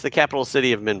 That's the capital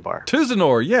city of Minbar.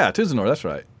 Tuzanor, that's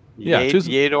right. Yeah,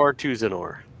 Yedor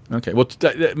Tuzanor. Okay, well,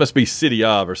 that must be City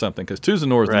of or something, because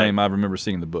Tuzanor is the Right. name I remember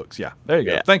seeing in the books. Yeah, there you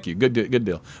go. Yeah. Thank you. Good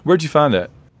deal. Where'd you find that?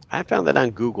 I found that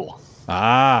on Google.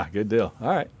 Ah, good deal. All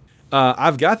right.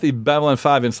 I've got the Babylon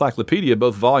 5 Encyclopedia,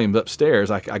 both volumes,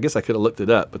 upstairs. I guess I could have looked it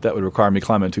up, but that would require me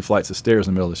climbing 2 flights of stairs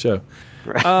in the middle of the show.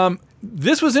 Right.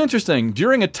 This was interesting.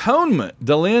 During Atonement,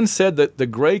 Delenn said that the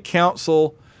Grey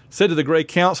Council said to the Grey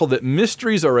Council that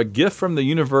mysteries are a gift from the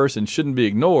universe and shouldn't be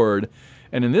ignored.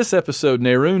 And in this episode,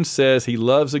 Neroon says he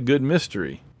loves a good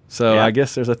mystery. So Yeah. I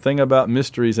guess there's a thing about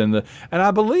mysteries and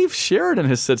I believe Sheridan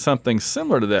has said something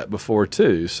similar to that before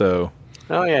too. So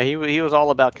Oh yeah, he was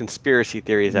all about conspiracy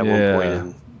theories at one point.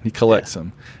 And, he collects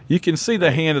them. You can see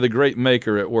the hand of the great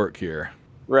maker at work here.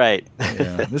 right.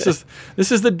 Yeah, this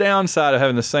is the downside of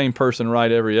having the same person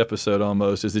write every episode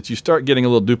almost, is that you start getting a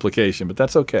little duplication, but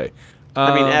that's okay.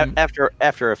 I mean,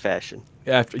 after a fashion.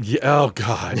 Oh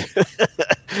God.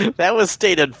 That was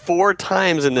stated 4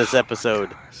 times in this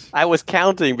episode. I was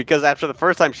counting because after the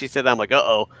first time she said, I'm like,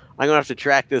 uh-oh, I'm going to have to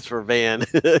track this for Van.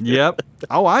 Yep.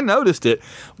 Oh, I noticed it.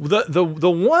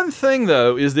 The one thing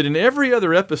though is that in every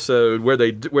other episode where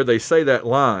they say that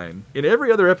line, in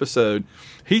every other episode,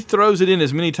 he throws it in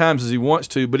as many times as he wants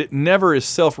to, but it never is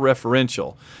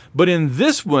self-referential. But in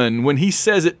this one, when he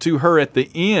says it to her at the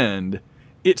end,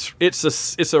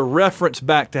 it's a reference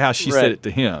back to how she said it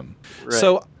to him. Right.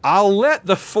 So I'll let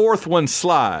the 4th one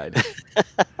slide.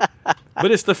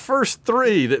 But it's the first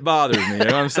 3 that bothers me. You know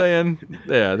what I'm saying?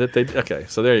 Yeah. Okay.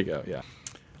 So there you go. Yeah.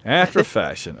 After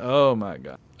fashion. Oh my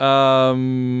God.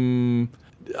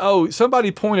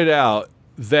 Somebody pointed out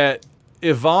that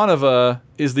Ivanova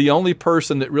is the only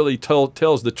person that really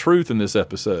tells the truth in this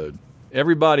episode.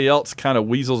 Everybody else kind of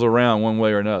weasels around one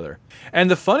way or another. And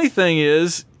the funny thing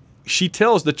is, she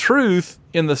tells the truth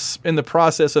in the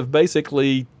process of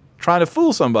basically trying to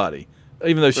fool somebody,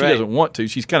 even though she doesn't want to.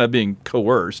 She's kind of being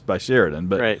coerced by Sheridan.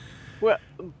 But right. Well,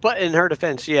 but in her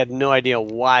defense, she had no idea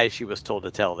why she was told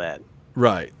to tell that.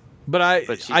 Right. But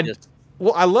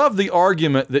I love the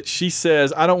argument that she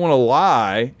says, I don't want to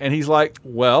lie. And he's like,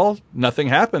 well, nothing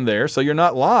happened there, so you're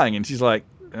not lying. And she's like,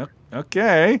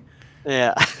 okay,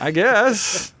 Yeah. I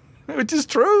guess, which is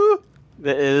true.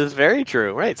 It is very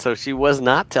true. Right. So she was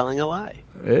not telling a lie.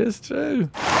 It is true.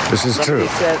 This is true.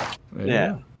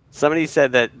 Yeah. Somebody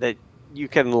said that you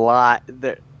can lie.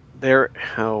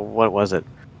 What was it?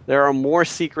 There are more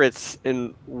secrets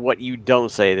in what you don't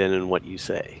say than in what you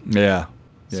say. Yeah.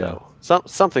 So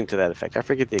something to that effect. I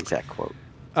forget the exact quote.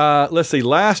 Let's see.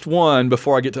 Last one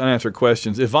before I get to unanswered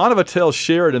questions. Ivanova tells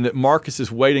Sheridan that Marcus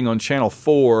is waiting on Channel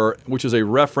 4, which is a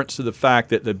reference to the fact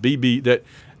that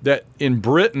that in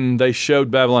Britain they showed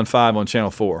Babylon 5 on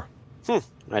Channel 4.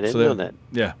 I didn't know that.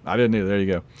 Yeah, I didn't either. There you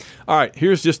go. All right,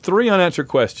 here's just 3 unanswered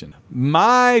questions.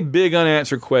 My big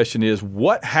unanswered question is,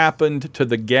 what happened to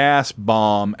the gas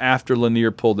bomb after Lanier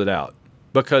pulled it out?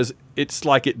 Because it's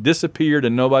like it disappeared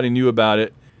and nobody knew about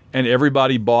it, and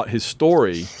everybody bought his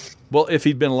story. Well, if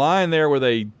he'd been lying there with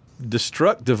a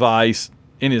destruct device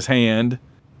in his hand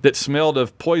that smelled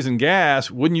of poison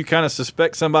gas, wouldn't you kind of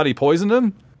suspect somebody poisoned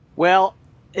him? Well,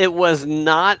 it was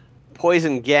not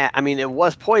poison gas. I mean, it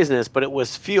was poisonous, but it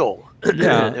was fuel.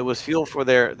 Yeah. It was fuel for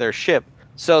their ship.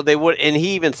 So they would, and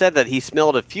he even said that he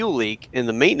smelled a fuel leak in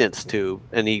the maintenance tube,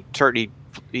 and he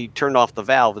turned off the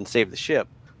valve and saved the ship.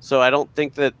 So I don't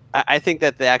think that. I think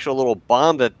that the actual little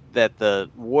bomb that the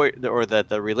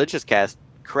religious cast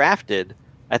crafted,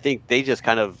 I think they just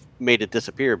kind of made it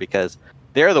disappear because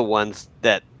they're the ones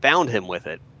that found him with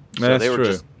it. So That's they were true.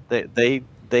 just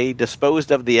they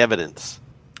disposed of the evidence.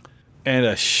 And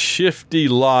a shifty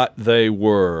lot they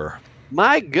were.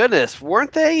 My goodness,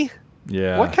 weren't they?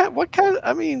 Yeah. What kind?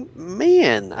 I mean,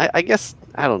 man, I guess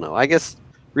I don't know. I guess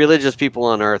religious people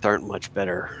on Earth aren't much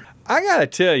better. I gotta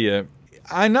tell you,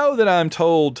 I know that I'm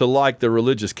told to like the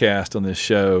religious cast on this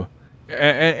show,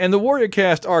 and the Warrior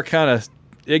cast are kind of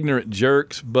ignorant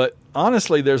jerks, but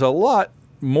honestly, there's a lot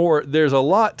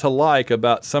to like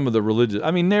about some of the religious. I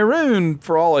mean, Neroon,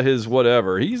 for all of his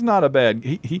whatever, he's not a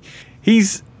bad.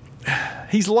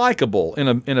 He's likable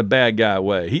in a bad guy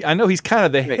way. I know he's kind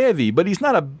of the heavy, but he's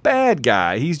not a bad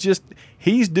guy.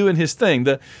 He's doing his thing.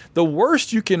 The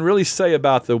worst you can really say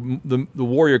about the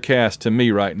Warrior cast to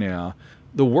me right now,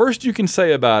 the worst you can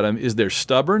say about them is they're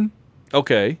stubborn.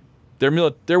 Okay,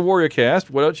 they're Warrior cast.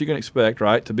 What else you can expect,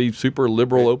 right? To be super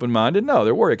liberal, open-minded? No,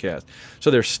 they're Warrior cast. So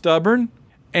they're stubborn,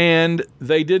 and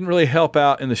they didn't really help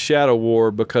out in the Shadow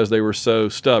War because they were so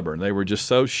stubborn. They were just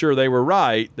so sure they were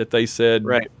right that they said,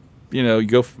 right.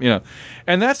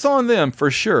 And that's on them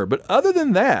for sure. But other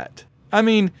than that, I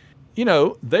mean,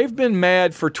 they've been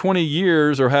mad for 20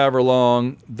 years or however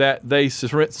long that they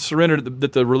surrendered,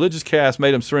 that the religious cast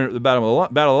made them surrender at the battle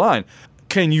of the line.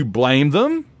 Can you blame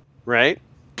them? Right.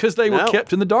 Because they were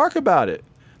kept in the dark about it.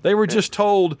 They were just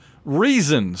told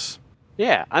reasons.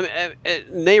 Yeah. I mean,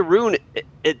 Neroon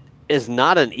is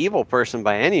not an evil person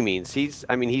by any means. He's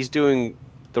doing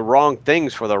the wrong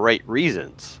things for the right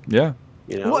reasons. Yeah.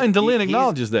 Well, and Delenn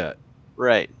acknowledges that.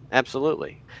 Right,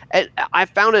 absolutely. And I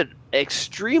found it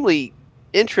extremely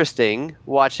interesting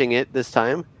watching it this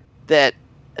time that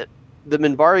the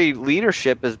Minbari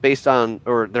leadership is based on,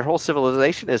 or their whole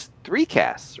civilization is 3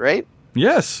 castes, right?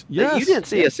 Yes. You didn't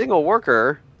see a single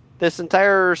worker this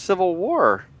entire Civil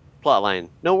War plotline.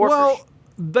 No workers. Well,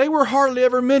 they were hardly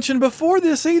ever mentioned before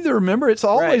this either. Remember, it's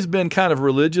always been kind of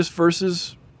religious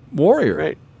versus warrior.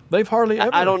 Right. They've hardly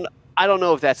ever. I don't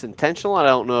know if that's intentional. I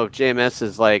don't know if JMS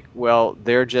is like, well,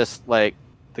 they're just like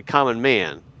the common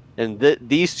man, and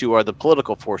these two are the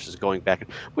political forces going back,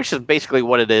 which is basically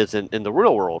what it is in the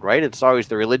real world, right? It's always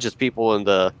the religious people and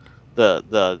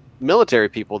the military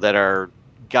people that are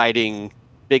guiding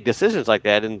big decisions like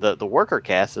that, and the worker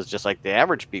caste is just like the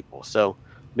average people. So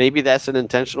maybe that's an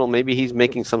intentional. Maybe he's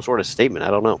making some sort of statement. I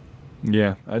don't know.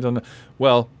 Yeah, I don't know.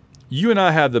 Well, you and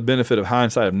I have the benefit of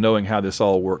hindsight of knowing how this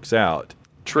all works out.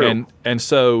 True. And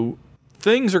so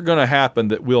things are going to happen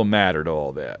that will matter to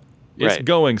all that. It's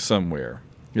going somewhere,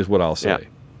 is what I'll say. Yeah.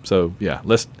 So,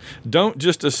 don't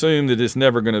just assume that it's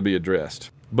never going to be addressed.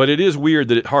 But it is weird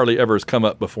that it hardly ever has come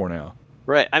up before now.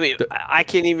 Right. I mean, I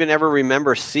can't even ever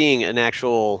remember seeing an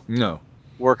actual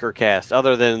worker cast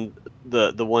other than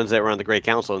the ones that were on the Great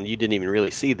Council, and you didn't even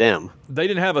really see them. They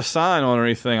didn't have a sign on or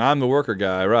anything. I'm the worker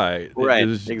guy, right? Right,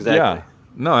 exactly. Yeah.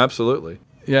 No, absolutely.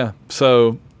 Yeah.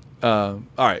 So... all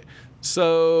right.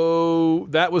 So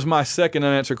that was my second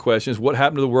unanswered question: is what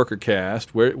happened to the worker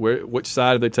cast? Which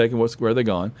side have they taken? Where are they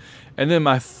gone? And then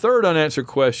my third unanswered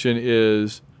question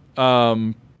is,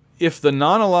 if the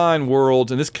non-aligned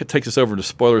worlds, and this takes us over into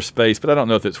spoiler space, but I don't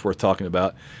know if it's worth talking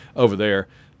about over there.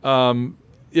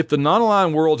 If the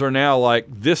non-aligned worlds are now like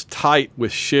this tight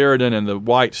with Sheridan and the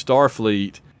White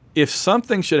Starfleet, if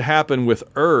something should happen with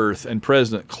Earth and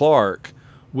President Clark,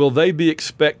 will they be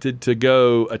expected to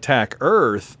go attack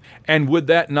Earth? And would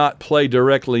that not play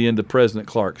directly into President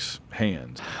Clark's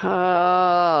hands?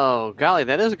 Oh, golly,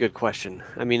 that is a good question.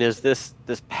 I mean, is this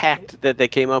pact that they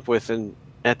came up with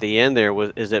at the end there,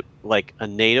 is it like a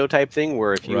NATO type thing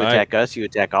where if you attack us, you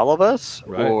attack all of us?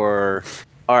 Right. Or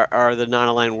are the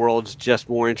non-aligned worlds just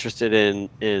more interested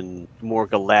in more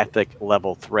galactic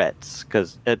level threats?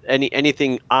 Because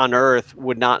anything on Earth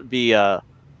would not be a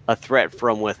threat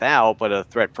from without, but a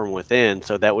threat from within.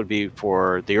 So that would be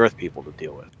for the Earth people to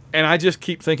deal with. And I just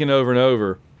keep thinking over and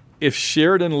over, if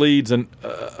Sheridan leads an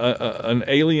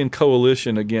alien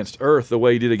coalition against Earth the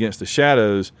way he did against the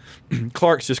Shadows,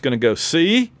 Clark's just going to go,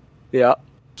 see? Yeah.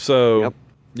 So, Yep.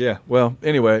 yeah. Well,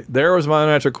 anyway, there was my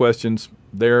unanswered questions.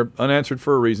 They're unanswered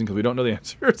for a reason because we don't know the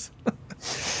answers.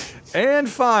 And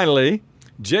finally,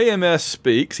 JMS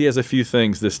speaks. He has a few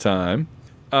things this time.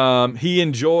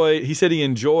 He said he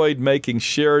enjoyed making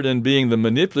Sheridan being the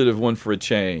manipulative one for a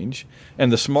change and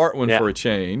the smart one for a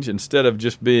change instead of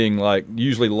just being like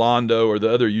usually Londo or the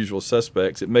other usual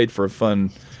suspects. It made for a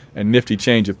fun and nifty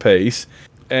change of pace.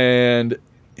 And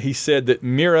he said that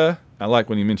Mira, I like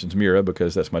when he mentions Mira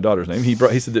because that's my daughter's name. He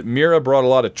said that Mira brought a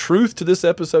lot of truth to this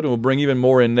episode and will bring even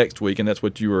more in next week, and that's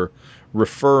what you were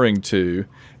referring to.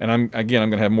 And I'm going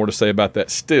to have more to say about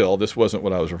that still. This wasn't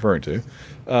what I was referring to.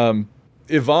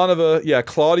 Ivanova,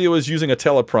 Claudia was using a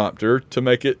teleprompter to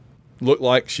make it look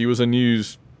like she was a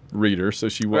news reader, so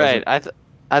she wasn't. Right.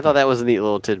 I thought that was a neat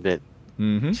little tidbit.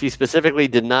 Mm-hmm. She specifically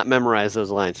did not memorize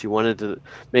those lines. She wanted to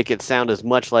make it sound as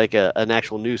much like an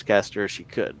actual newscaster as she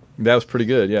could. That was pretty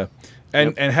good, yeah.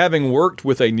 And having worked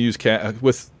with a newscast,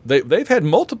 they've had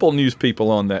multiple news people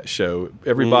on that show.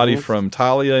 Everybody from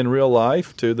Talia in real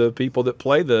life to the people that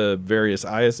play the various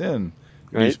ISN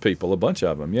news people. A bunch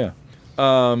of them, yeah.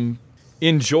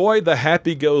 Enjoy the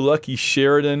happy-go-lucky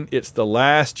Sheridan. It's the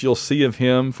last you'll see of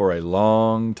him for a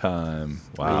long time.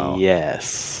 Wow.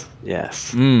 Yes.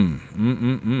 Don't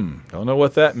know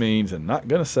what that means and not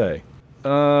going to say.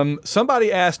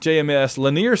 Somebody asked JMS,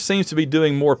 Lanier seems to be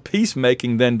doing more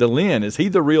peacemaking than Delenn. Is he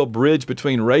the real bridge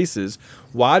between races?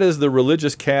 Why does the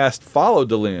religious caste follow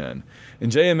Delenn?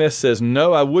 And JMS says,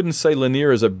 no, I wouldn't say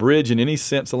Lanier is a bridge in any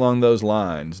sense along those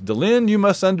lines. Delenn, you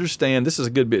must understand, this is a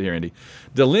good bit here, Andy.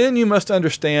 Delenn, you must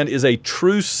understand, is a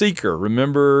true seeker.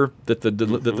 Remember that that the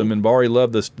Minbari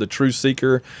loved the true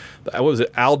seeker? What was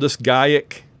it, Aldous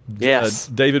Gayak? Yes.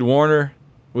 David Warner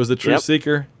was the true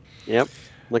seeker? Yep.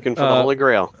 Looking for the Holy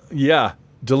Grail. Yeah.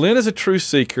 Delenn is a true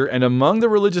seeker, and among the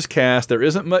religious caste, there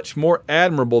isn't much more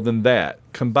admirable than that.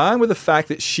 Combined with the fact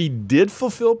that she did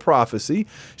fulfill prophecy,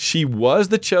 she was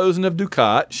the chosen of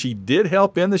Dukat, she did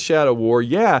help in the Shadow War.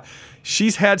 Yeah,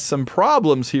 she's had some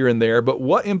problems here and there, but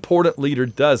what important leader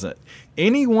doesn't?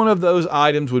 Any one of those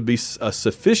items would be a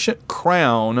sufficient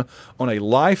crown on a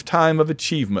lifetime of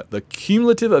achievement. The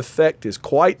cumulative effect is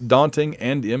quite daunting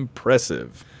and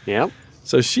impressive. Yep.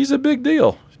 So she's a big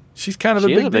deal. She's kind of a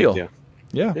big deal.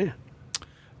 Yeah.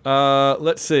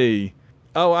 Let's see.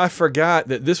 Oh, I forgot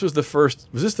that this was the first.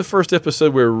 Was this the first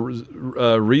episode where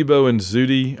Rebo and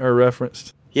Zudi are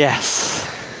referenced? Yes.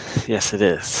 Yes, it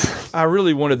is. I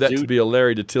really wanted that to be a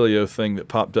Larry DiTilio thing that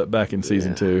popped up back in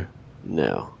season 2.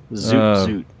 No.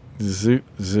 Zoot.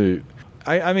 Zoot.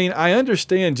 I mean, I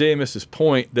understand JMS's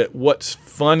point that what's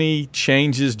funny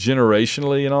changes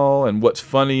generationally and all, and what's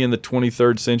funny in the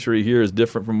 23rd century here is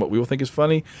different from what we will think is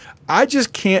funny. I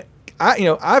just can't.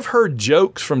 I've heard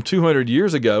jokes from 200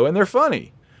 years ago, and they're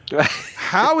funny.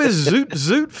 How is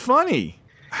Zoot funny?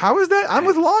 How is that? I'm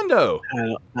with Londo.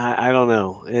 I don't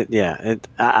know.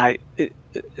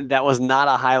 That was not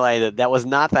a highlight. That was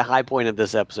not the high point of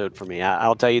this episode for me.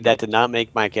 I'll tell you, that did not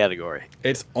make my category.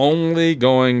 It's only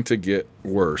going to get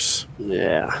worse.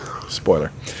 Yeah.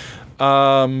 Spoiler.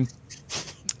 Zoot.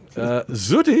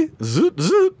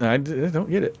 I don't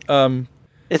get it.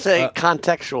 It's a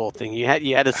contextual thing. You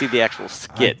had to see the actual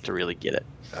skit to really get it.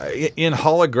 In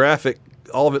all of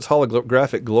its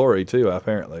holographic glory too,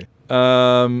 apparently.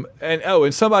 And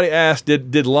somebody asked,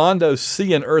 did Londo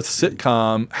see an Earth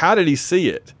sitcom? How did he see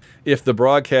it if the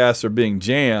broadcasts are being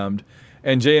jammed?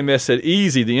 And JMS said,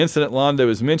 easy, the incident Londo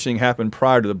is mentioning happened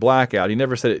prior to the blackout. He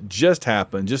never said it just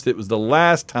happened, just it was the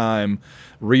last time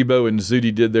Rebo and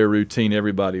Zudi did their routine,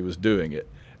 everybody was doing it.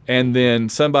 And then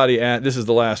somebody asked, this is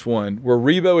the last one, were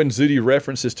Rebo and Zudi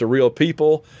references to real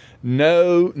people?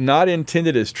 No, not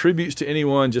intended as tributes to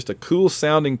anyone, just a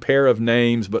cool-sounding pair of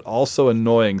names, but also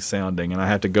annoying-sounding, and I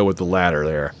have to go with the latter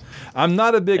there. I'm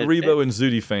not a big Rebo and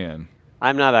Zudi fan.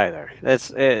 I'm not either.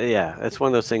 It's one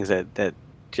of those things that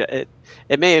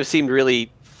it may have seemed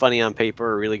really funny on paper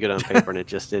or really good on paper, and it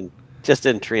just didn't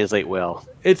translate well.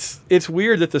 It's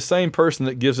weird that the same person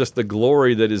that gives us the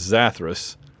glory that is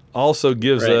Zathras also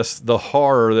gives us the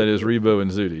horror that is Rebo and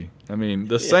Zudi. I mean,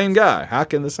 the same guy. How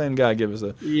can the same guy give us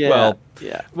a...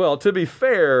 Well, to be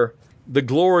fair, the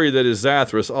glory that is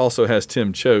Zathras also has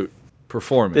Tim Choate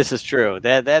performance. This is true.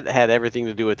 That had everything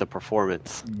to do with the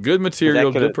performance. Good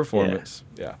material, could've- good performance.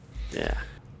 Yeah. Yeah.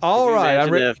 All Could you right.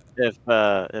 imagine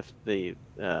if the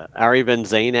Ari Ben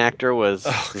Zayn actor was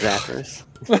Zathras?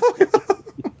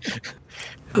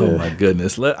 Oh my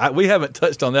goodness. We haven't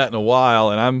touched on that in a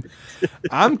while, and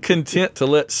I'm content to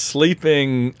let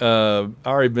sleeping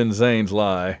Ari Ben Zayn's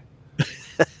lie.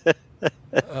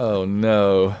 Oh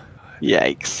no.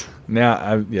 Yikes! Now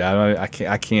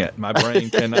I can't. My brain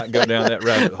cannot go down that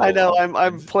rabbit hole. I know.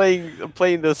 I'm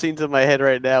playing those scenes in my head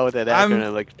right now with that actor, and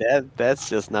I'm like, that's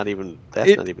just not even.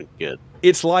 That's not even good.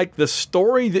 It's like the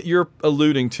story that you're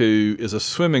alluding to is a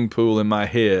swimming pool in my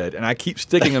head, and I keep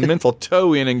sticking a mental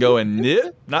toe in and going,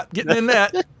 nope, not getting in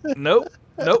that. Nope,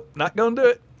 not going to do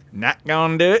it. Not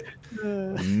going to do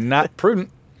it. Not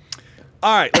prudent.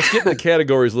 All right, let's get into the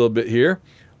categories a little bit here.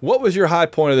 What was your high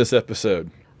point of this episode?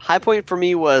 High point for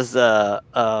me was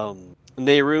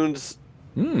Nehru's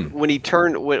when he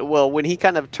turned. When he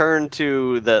kind of turned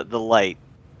to the light,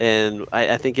 and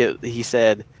I think he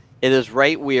said, "It is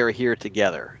right we are here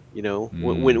together." You know,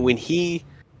 when he,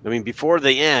 I mean, before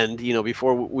the end, you know,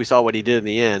 before we saw what he did in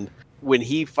the end, when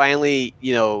he finally,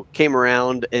 you know, came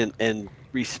around and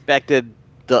respected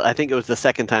I think it was the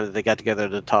second time that they got together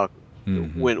to talk.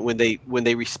 When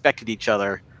they respected each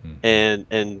other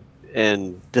and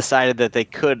decided that they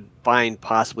could find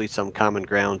possibly some common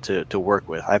ground to work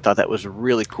with. I thought that was a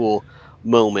really cool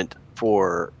moment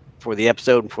for the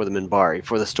episode and for the Minbari,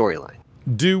 for the storyline.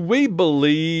 Do we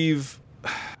believe,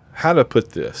 how to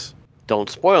put this? Don't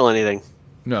spoil anything.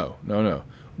 No.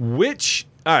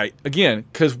 All right, again,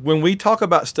 because when we talk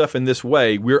about stuff in this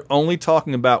way, we're only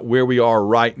talking about where we are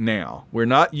right now. We're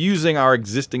not using our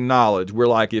existing knowledge. We're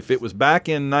like, if it was back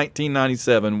in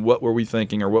 1997, what were we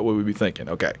thinking, or what would we be thinking?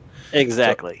 Okay.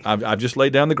 Exactly. So I've just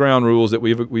laid down the ground rules that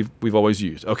we've always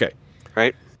used. Okay.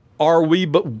 Right.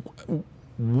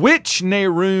 Which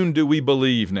Nehru do we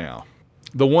believe now?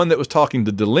 The one that was talking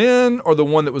to Delenn, or the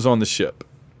one that was on the ship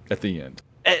at the end?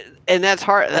 And that's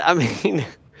hard. I mean,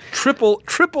 triple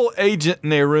agent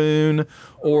Nehru,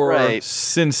 or right.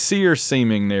 sincere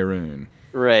seeming Nehru.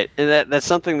 Right, and that's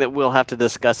something that we'll have to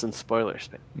discuss in spoilers.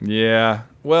 Yeah.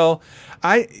 Well,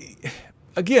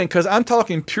 because I'm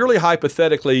talking purely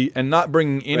hypothetically and not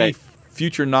bringing any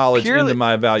future knowledge into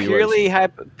my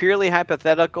evaluation. Purely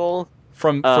hypothetical.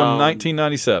 From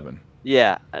 1997.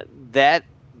 Yeah, that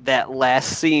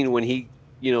last scene when he,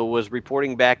 you know, was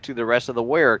reporting back to the rest of the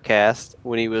Warrior cast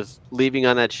when he was leaving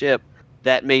on that ship,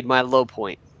 that made my low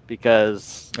point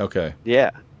because. Okay.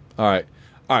 Yeah. All right.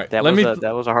 That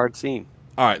was a hard scene.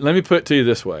 All right. Let me put it to you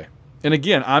this way, and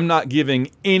again, I'm not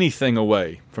giving anything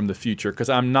away from the future because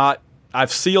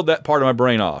I've sealed that part of my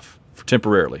brain off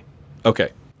temporarily.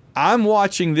 Okay. I'm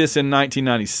watching this in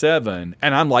 1997,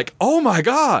 and I'm like, oh my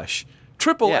gosh.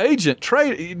 Triple agent,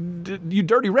 you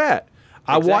dirty rat.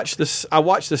 Exactly. I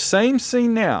watched the same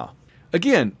scene now.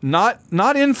 Again, not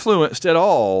influenced at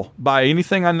all by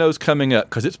anything I know is coming up,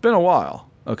 because it's been a while.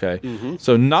 Okay. Mm-hmm.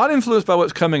 So not influenced by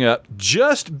what's coming up,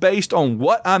 just based on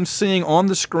what I'm seeing on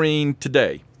the screen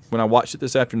today when I watched it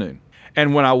this afternoon.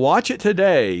 And when I watch it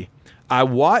today, I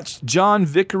watched John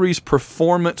Vickery's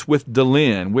performance with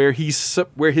Delenn, where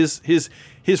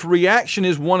his reaction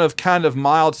is one of kind of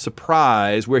mild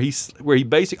surprise, where he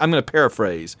basically, I'm going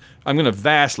to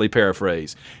vastly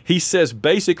paraphrase. He says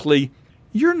basically,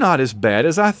 "You're not as bad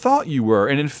as I thought you were,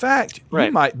 and in fact,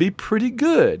 you might be pretty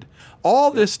good.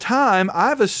 All this time,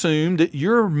 I've assumed that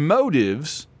your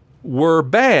motives were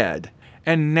bad,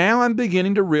 and now I'm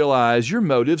beginning to realize your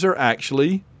motives are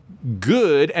actually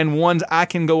good and ones I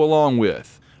can go along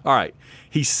with." All right.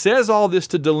 He says all this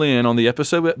to Delenn on the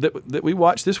episode that we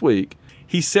watched this week.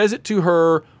 He says it to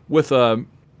her with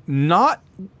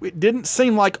it didn't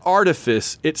seem like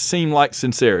artifice, it seemed like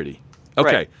sincerity.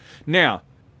 Okay. Right. Now,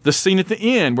 the scene at the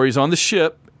end where he's on the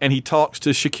ship and he talks to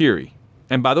Shakiri.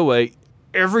 And by the way,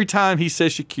 every time he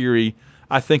says Shakiri,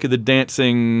 I think of the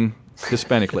dancing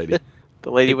Hispanic lady.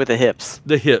 The lady with the hips.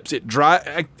 The hips.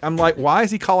 I'm like, why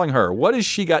is he calling her? What has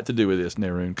she got to do with this,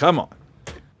 Nehru? Come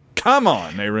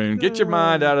on, Nehru. Get your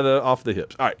mind off the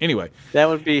hips. All right, anyway. That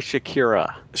would be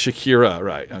Shakira. Shakira,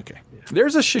 right. Okay.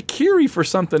 There's a Shakiri for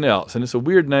something else, and it's a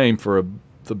weird name for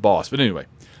the boss. But anyway.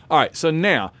 All right, so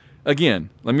now,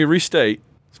 again, let me restate.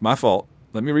 It's my fault.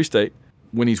 Let me restate.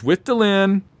 When he's with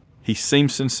Delenn, he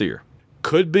seems sincere.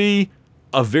 Could be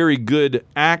a very good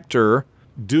actor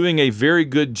doing a very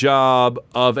good job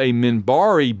of a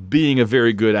Minbari being a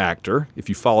very good actor, if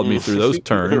you followed me through those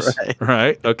terms.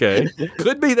 Right? Okay.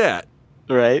 Could be that.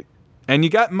 Right. And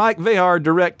you got Mike Vehar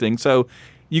directing, so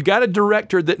you got a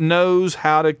director that knows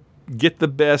how to get the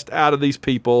best out of these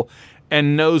people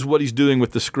and knows what he's doing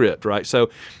with the script, right? So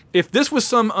if this was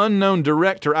some unknown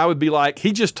director, I would be like,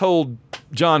 he just told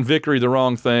John Vickery the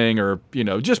wrong thing, or,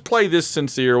 just play this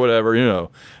sincere or whatever,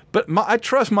 But I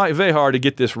trust Mike Vejar to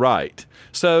get this right.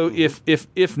 So if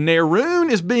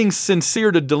Neroon is being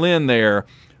sincere to Delenn there,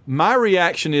 my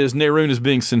reaction is Neroon is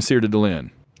being sincere to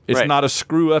Delenn. It's Right. not a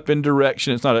screw up in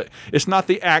direction. It's not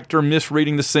the actor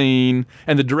misreading the scene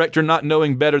and the director not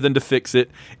knowing better than to fix it.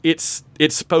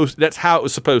 That's how it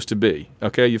was supposed to be.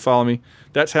 Okay, you follow me?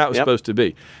 That's how it was supposed to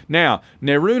be. Now,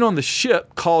 Neroon on the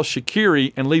ship calls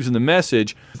Shakiri and leaves him the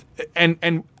message.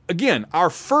 And again, our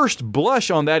first blush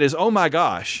on that is, oh my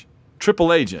gosh,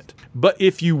 triple agent. But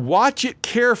if you watch it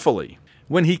carefully,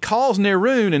 when he calls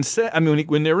Neroon and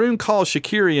when Neroon calls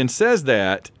Shakiri and says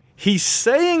that, he's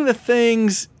saying the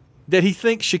things that he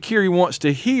thinks Shakiri wants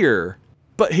to hear,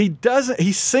 but he doesn't.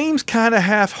 He seems kind of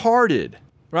half-hearted,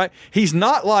 right? He's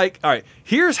not like, all right,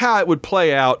 here's how it would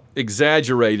play out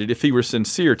exaggerated if he were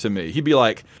sincere to me. He'd be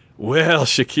like, well,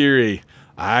 Shakiri,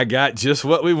 I got just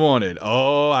what we wanted.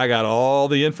 Oh, I got all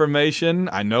the information.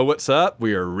 I know what's up.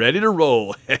 We are ready to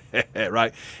roll,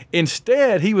 right?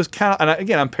 Instead, he was kind of, and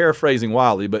again, I'm paraphrasing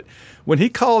wildly, but when he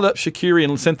called up Shakiri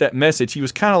and sent that message, he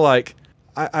was kind of like,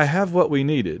 I have what we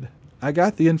needed. I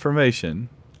got the information.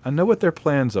 I know what their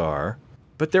plans are.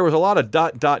 But there was a lot of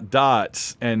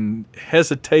dots and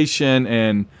hesitation,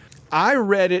 and I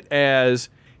read it as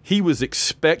he was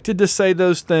expected to say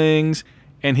those things,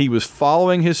 and he was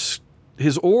following his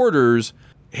orders.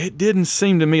 It didn't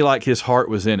seem to me like his heart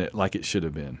was in it like it should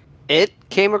have been. It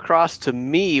came across to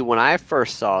me when I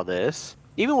first saw this,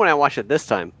 even when I watched it this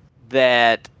time,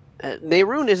 that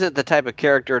Neroon isn't the type of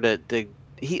character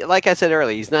he, like I said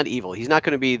earlier, he's not evil. He's not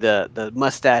going to be the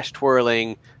mustache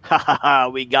twirling, ha ha ha,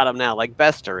 we got him now, like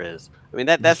Bester is. I mean,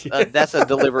 that's a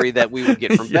delivery that we would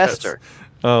get from Yes. Bester.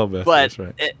 Oh, Bester, But that's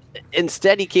right.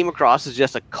 instead, he came across as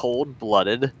just a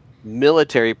cold-blooded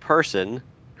military person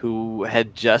who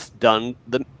had just done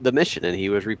the mission, and he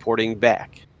was reporting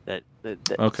back.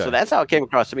 Okay. So that's how it came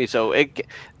across to me. So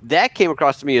that came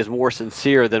across to me as more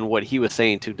sincere than what he was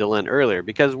saying to Delenn earlier,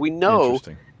 because we know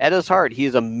Interesting. at his heart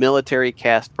he's a military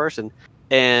caste person,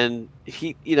 and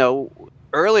he,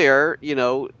 earlier,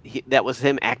 that was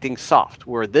him acting soft,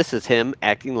 where this is him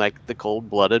acting like the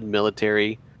cold-blooded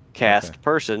military caste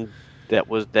person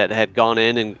that had gone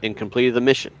in and completed the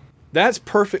mission. That's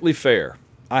perfectly fair.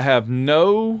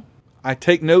 I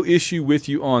take no issue with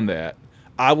you on that.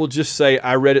 I will just say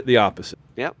I read it the opposite.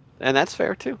 Yep, and that's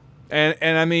fair too. And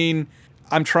I mean,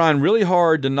 I'm trying really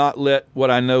hard to not let what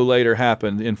I know later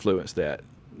happen influence that.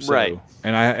 So, Right.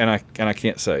 And I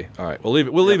can't say. All right, we'll leave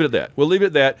it. We'll leave it at that. We'll leave it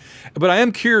at that. But I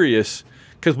am curious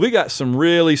because we got some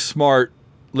really smart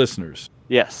listeners,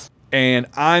 Yes. and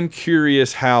I'm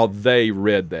curious how they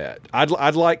read that. I'd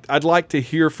like to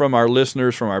hear from our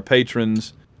listeners, from our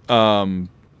patrons.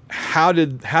 How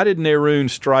did Neroon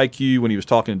strike you when he was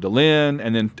talking to Delenn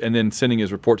and then sending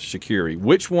his report to Shakiri?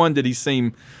 Which one did he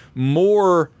seem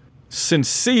more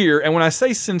sincere? And when I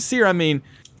say sincere, I mean,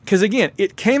 because again,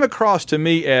 it came across to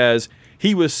me as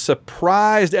he was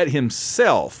surprised at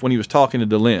himself when he was talking to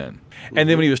Delenn. And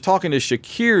then when he was talking to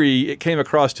Shakiri, it came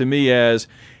across to me as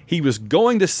he was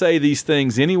going to say these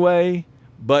things anyway,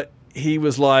 but he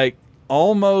was like,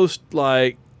 almost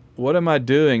like, what am I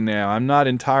doing now? I'm not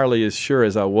entirely as sure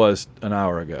as I was an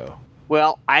hour ago.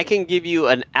 Well, I can give you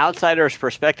an outsider's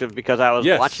perspective because I was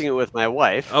Yes. watching it with my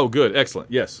wife. Oh, good.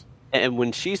 Excellent. Yes. And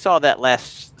when she saw that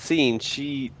last scene,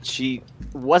 she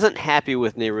wasn't happy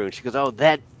with Neroon. She goes, "Oh,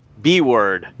 that B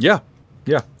word." Yeah.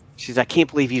 Yeah. She's, "I can't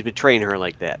believe he's betraying her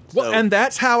like that." Well, So- and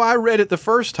that's how I read it the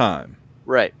first time.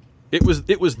 right. It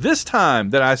was this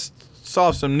time that I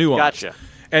saw some nuance. Gotcha.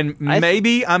 And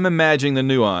maybe I'm imagining the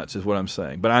nuance is what I'm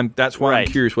saying. But that's why I'm Right.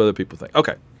 curious what other people think.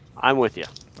 Okay. I'm with you.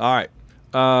 All right.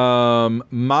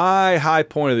 My high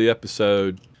point of the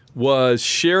episode was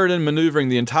Sheridan maneuvering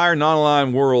the entire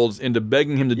non-aligned worlds into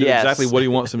begging him to do Yes. exactly what he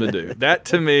wants him to do. That,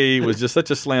 to me, was just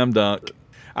such a slam dunk.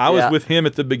 I was Yeah. with him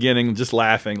at the beginning, just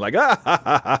laughing, like, ah, ha,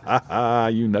 ha, ha, ha, ha,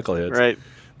 you knuckleheads. Right.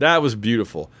 That was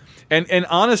beautiful. And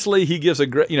honestly, he gives a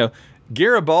great,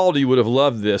 Garibaldi would have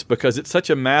loved this because it's such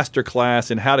a master class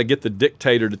in how to get the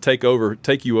dictator to take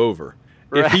you over.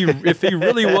 Right. If he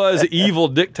really was evil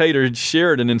dictator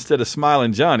Sheridan instead of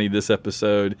Smiling Johnny this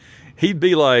episode, he'd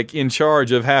be like in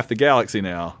charge of half the galaxy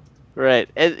now. Right.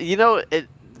 And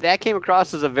that came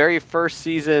across as a very first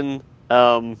season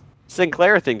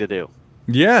Sinclair thing to do.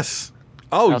 Yes.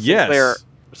 Oh, How yes.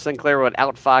 Sinclair would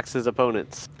outfox his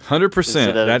opponents. 100%.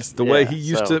 Instead of- That's the way he yeah,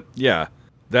 used so- to. Yeah.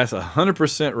 That's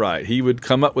 100% right. He would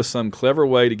come up with some clever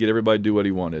way to get everybody to do what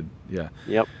he wanted. Yeah.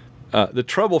 Yep. The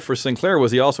trouble for Sinclair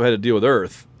was he also had to deal with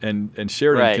Earth, and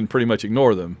Sheridan Right. can pretty much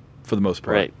ignore them for the most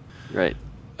part. Right.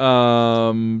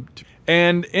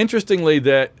 And interestingly,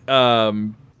 that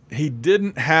he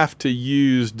didn't have to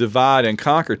use divide and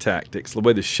conquer tactics the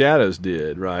way the Shadows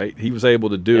did, right? He was able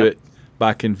to do Yep. it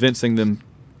by convincing them,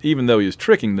 even though he was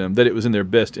tricking them, that it was in their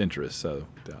best interest. So,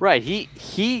 Right.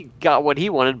 He got what he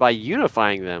wanted by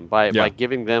unifying them, by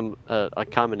giving them a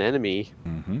common enemy.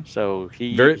 So he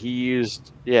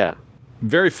used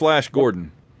very Flash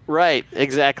Gordon. Right.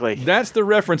 Exactly. That's the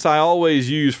reference I always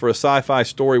use for a sci-fi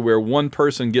story where one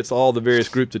person gets all the various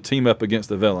groups to team up against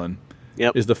the villain.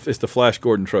 Yep. It's the Flash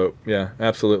Gordon trope. Yeah,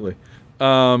 absolutely.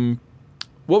 What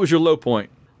was your low point?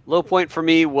 Low point for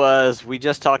me was, we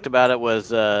just talked about it,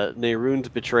 was Nehru's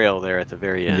betrayal there at the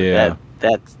very end. Yeah.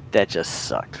 That just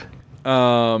sucked.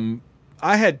 I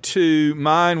had two.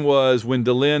 Mine was when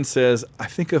Delenn says, "I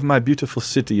think of my beautiful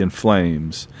city in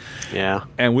flames." Yeah.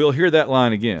 And we'll hear that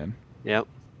line again. Yep.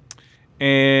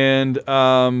 And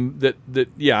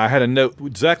I had a note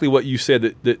exactly what you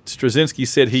said, that Straczynski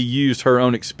said he used her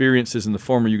own experiences in the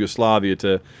former Yugoslavia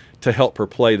to help her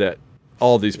play that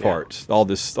all these parts, all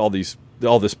this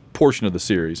portion of the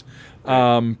series,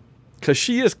 because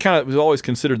she is was always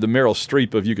considered the Meryl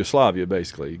Streep of Yugoslavia,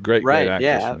 basically. Great actress.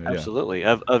 Yeah, absolutely.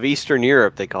 Of Eastern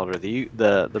Europe, they called her the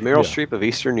Meryl Streep of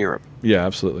Eastern Europe. Yeah,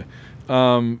 absolutely.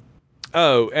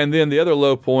 And then the other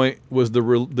low point was the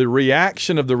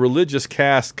reaction of the religious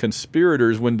caste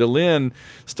conspirators when Delenn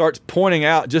starts pointing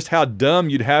out just how dumb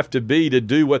you'd have to be to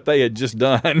do what they had just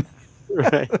done.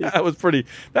 Right. That was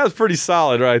pretty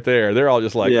solid right there. They're all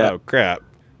just like, oh crap,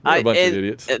 we're a bunch of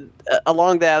idiots.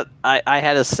 Along that, I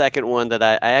had a second one that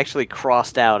I actually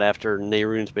crossed out after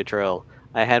Nehru's betrayal.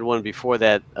 I had one before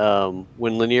that,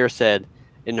 when Lennier said,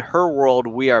 "In her world,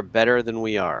 we are better than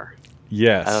we are."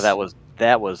 Yes. I thought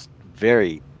that was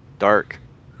very dark.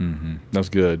 Mm-hmm. That was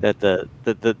good. That the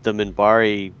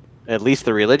Minbari, at least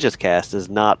the religious caste, is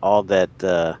not all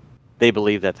that they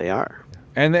believe that they are.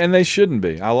 And they shouldn't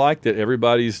be. I like that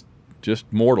everybody's just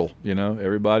mortal,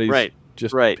 Everybody's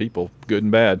just people, good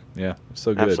and bad. Yeah, it's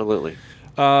so good. Absolutely.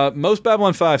 Most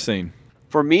Babylon 5 scene.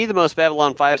 For me, the most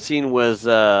Babylon 5 scene was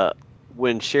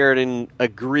when Sheridan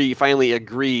finally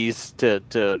agrees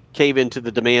to cave into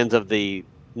the demands of the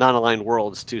non-aligned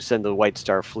worlds to send the White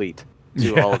Star Fleet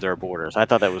to all of their borders. I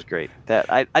thought that was great. That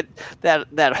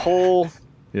whole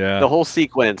the whole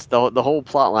sequence, the whole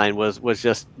plot line was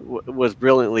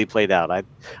brilliantly played out. I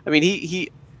mean he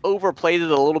overplayed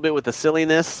it a little bit with the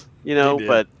silliness,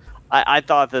 but I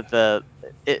thought that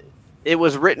it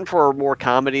was written for more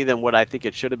comedy than what I think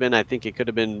it should have been. I think it could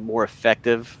have been more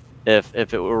effective if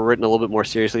it were written a little bit more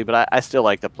seriously, but I still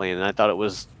liked the plan, and I thought it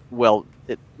was well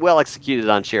executed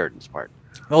on Sheridan's part.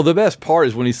 Oh, the best part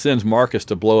is when he sends Marcus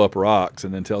to blow up rocks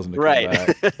and then tells him to come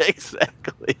back.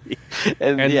 Exactly.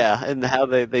 And how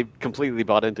they completely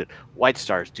bought into it. White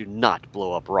Stars do not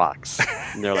blow up rocks.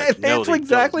 And they're like, no, that's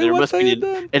exactly there what must they be had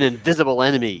done. an invisible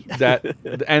enemy.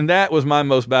 That was my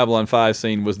most Babylon 5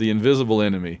 scene, was the invisible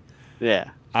enemy. Yeah.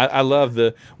 I love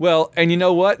and you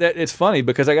know what? It's funny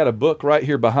because I got a book right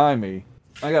here behind me.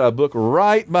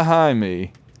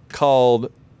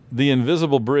 Called The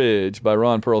Invisible Bridge by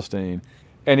Ron Perlstein.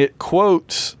 And it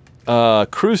quotes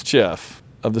Khrushchev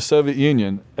of the Soviet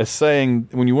Union as saying,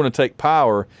 when you want to take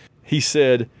power, he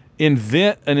said,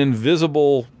 invent an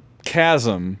invisible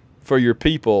chasm for your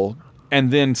people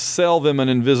and then sell them an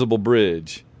invisible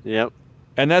bridge. Yep.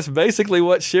 And that's basically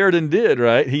what Sheridan did,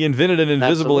 right? He invented an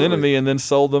invisible enemy and then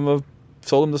sold them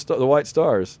the White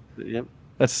Stars. Yep.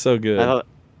 That's so good.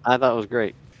 I thought it was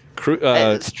great.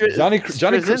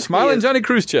 Smiling Johnny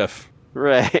Khrushchev.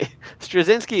 Right.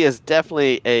 Straczynski is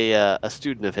definitely a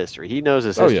student of history. He knows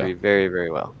his history very,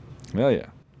 very well. Well, yeah.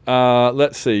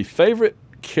 Let's see. Favorite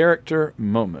character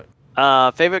moment?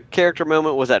 Favorite character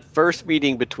moment was that first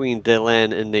meeting between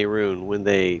Delenn and Nehru when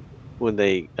they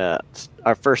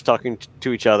are first talking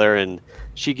to each other, and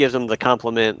she gives him the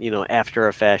compliment, after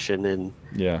a fashion, and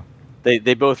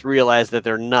they both realize that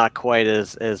they're not quite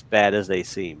as bad as they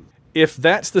seem. If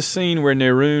that's the scene where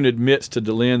Nehru admits to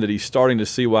Delenn that he's starting to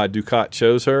see why Dukat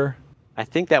chose her, I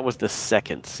think that was the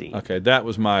second scene. Okay, that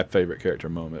was my favorite character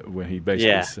moment when he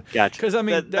basically gotcha. Because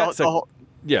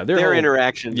their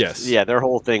interactions. Yes, their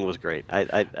whole thing was great.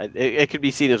 It could be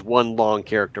seen as one long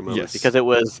character moment because it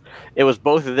was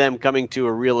both of them coming to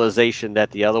a realization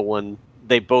that the other one,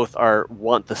 they both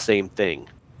want the same thing.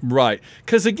 Right,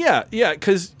 because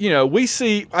we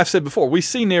see. I've said before, we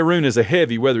see Nehru as a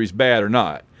heavy, whether he's bad or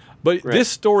not. But this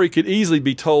story could easily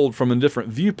be told from a different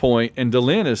viewpoint, and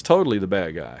Delenn is totally the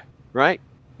bad guy. Right.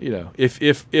 If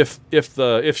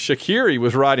Shakiri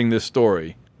was writing this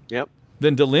story,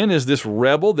 Then Delenn is this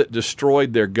rebel that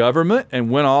destroyed their government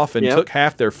and went off and took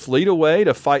half their fleet away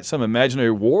to fight some imaginary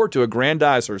war to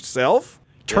aggrandize herself,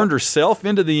 turned herself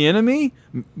into the enemy,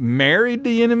 married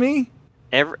the enemy.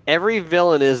 Every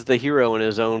villain is the hero in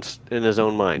his own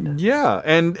mind. Yeah,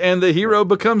 and the hero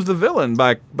becomes the villain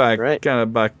by Right. kind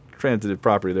of by transitive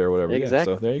property there or whatever.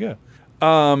 Exactly. Yeah, so there you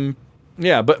go.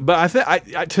 Yeah, but I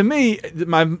think to me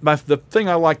the thing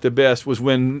I liked the best was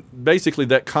when basically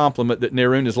that compliment that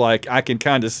Neroon is like, I can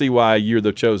kind of see why you're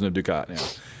the chosen of Dukat now.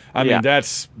 I mean,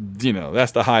 that's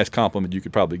the highest compliment you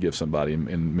could probably give somebody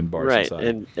in Minbar's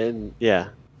society. And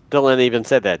Dylan even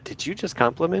said that. Did you just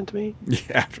compliment me?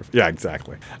 Yeah,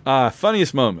 exactly.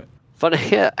 Funniest moment.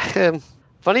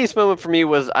 Funniest moment for me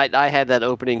was I had that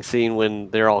opening scene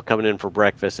when they're all coming in for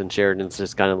breakfast and Sheridan's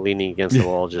just kind of leaning against the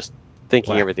wall, just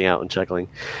thinking everything out and chuckling.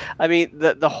 I mean,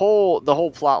 the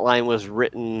whole plot line was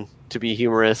written to be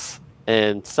humorous,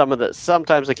 and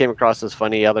sometimes it came across as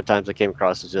funny, other times it came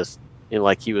across as just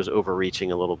like he was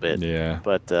overreaching a little bit. Yeah.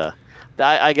 But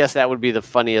I guess that would be the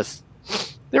funniest.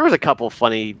 There was a couple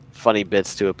funny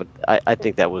bits to it, but I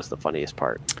think that was the funniest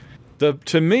part.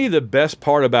 To me, the best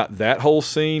part about that whole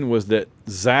scene was that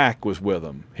Zach was with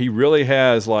him. He really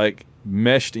has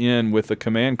meshed in with the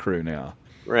command crew now.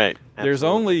 Right. Absolutely. There's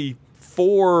only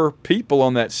 4 people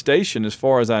on that station, as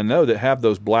far as I know, that have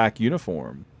those black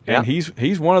uniforms, and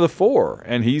he's one of the 4,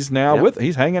 and he's now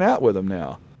he's hanging out with them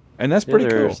now, and that's pretty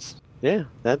cool. Yeah,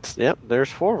 there's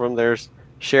 4 of them. There's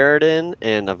Sheridan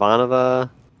and Ivanova,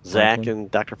 Zach,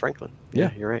 and Dr. Franklin.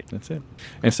 Yeah, you're right. That's it.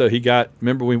 And so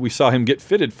remember when we saw him get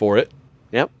fitted for it?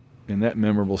 Yep. In that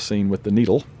memorable scene with the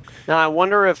needle. Now I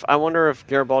wonder if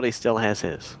Garibaldi still has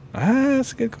his.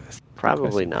 That's a good question.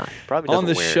 Probably not. Probably on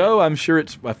the show, I'm sure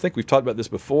I think we've talked about this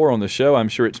before. On the show, I'm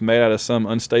sure it's made out of some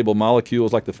unstable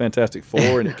molecules like the Fantastic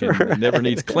Four, and it never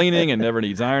needs cleaning and never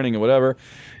needs ironing and whatever.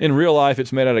 In real life,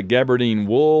 it's made out of gabardine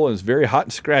wool and it's very hot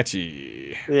and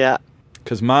scratchy. Yeah.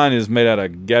 Because mine is made out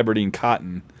of gabardine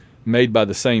cotton, made by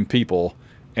the same people,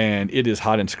 and it is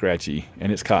hot and scratchy,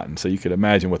 and it's cotton. So you could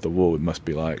imagine what the wool must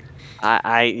be like.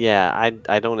 I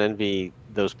don't envy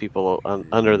those people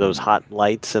under those hot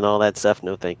lights and all that stuff.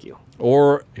 No, thank you.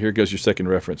 Or, here goes your second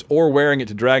reference, or wearing it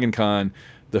to Dragon Con.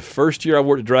 The first year I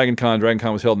wore it to Dragon Con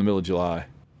was held in the middle of July.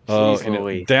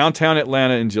 Downtown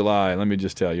Atlanta in July, let me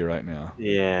just tell you right now.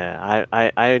 Yeah,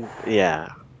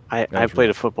 I played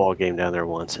a football game down there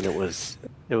once, and it was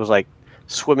like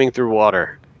swimming through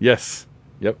water. Yes.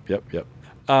 Yep.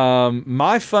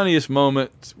 My funniest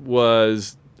moment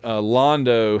was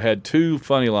Londo had 2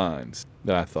 funny lines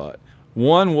that I thought.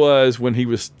 One was when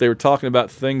they were talking about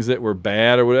things that were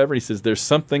bad or whatever. He says, "There's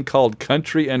something called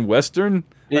country and western."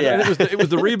 Yeah. It was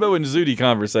the Rebo and Zudi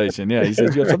conversation. Yeah, he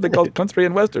says, "You have something called country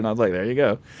and western." I was like, there you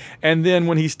go. And then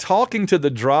when he's talking to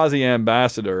the Drazi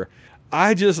ambassador,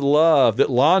 I just love that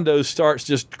Londo starts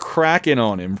just cracking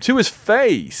on him to his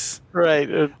face. Right,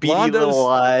 beady little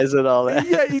eyes and all that.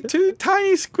 Yeah, 2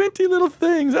 tiny, squinty little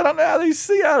things. I don't know how they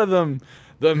see out of them.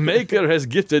 The Maker has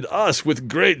gifted us with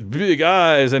great big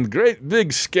eyes and great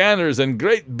big scanners and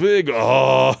great big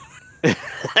and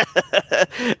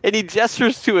he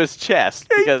gestures to his chest.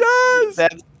 He does.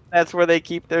 That's where they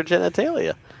keep their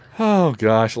genitalia. Oh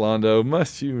gosh, Londo,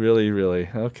 must you really?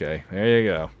 Okay, there you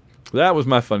go. That was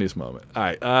my funniest moment.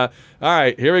 All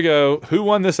right, here we go. Who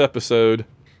won this episode?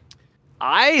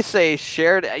 I say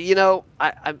Sheridan.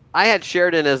 I had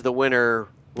Sheridan as the winner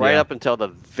right up until the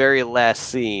very last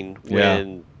scene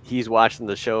when he's watching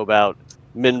the show about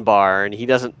Minbar and he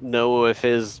doesn't know if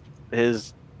his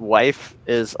wife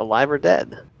is alive or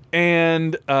dead.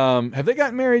 And have they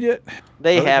gotten married yet?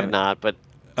 They have not, but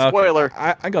spoiler.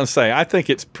 Okay. I'm going to say, I think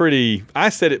it's pretty... I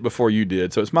said it before you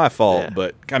did, so it's my fault,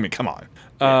 but, I mean, come on.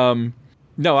 Yeah.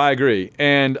 No, I agree.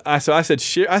 And I said...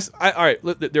 all right,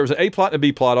 there was an A plot and a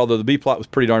B plot, although the B plot was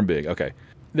pretty darn big. Okay.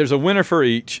 There's a winner for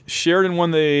each. Sheridan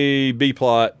won the B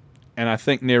plot, and I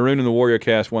think Neroon and the Warrior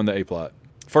Cast won the A plot.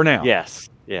 For now. Yes.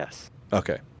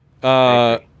 Okay.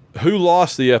 Who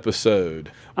lost the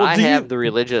episode? Well, I have the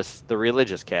religious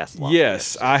cast.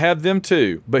 Yes, I have them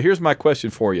too. But here's my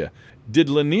question for you: did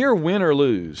Lanier win or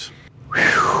lose?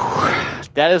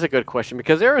 That is a good question,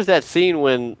 because there was that scene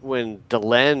when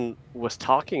Delenn was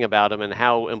talking about him and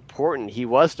how important he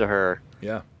was to her.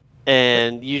 Yeah.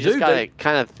 And you just gotta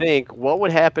kind of think, what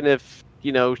would happen if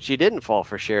she didn't fall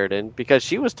for Sheridan, because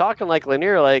she was talking like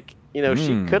Lanier,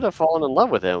 she could have fallen in love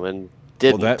with him and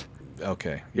didn't. Well,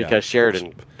 okay. Yeah. Because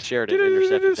Sheridan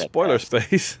intercepted that spoiler pass.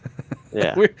 Space.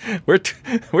 Yeah.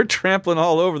 we're trampling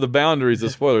all over the boundaries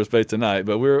of spoiler space tonight,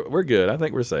 but we're good. I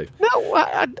think we're safe. No,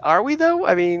 are we though?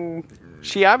 I mean,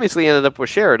 she obviously ended up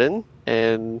with Sheridan,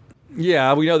 and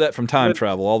Yeah, we know that from time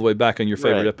travel, all the way back on your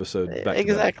favorite Right. episode. Back to back.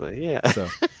 Exactly. Yeah. So,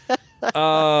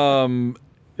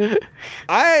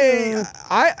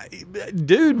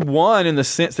 dude won in the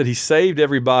sense that he saved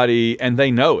everybody and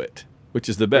they know it, which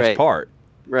is the best Right. part.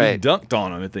 He Right. dunked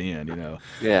on him at the end,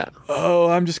 Yeah. Oh,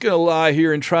 I'm just going to lie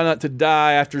here and try not to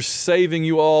die after saving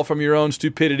you all from your own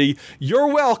stupidity. You're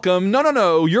welcome.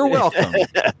 No, you're welcome.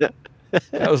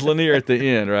 That was Lanier at the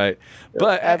end, right?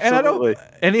 But Absolutely.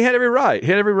 and he had every right. He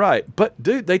had every right. But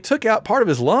dude, they took out part of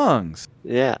his lungs.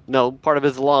 Yeah. No, part of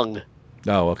his lung,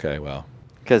 Oh, okay. Well,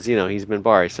 because he's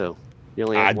Minbari, so he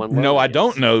only has one lung. no, I guess.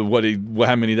 don't know what does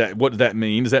that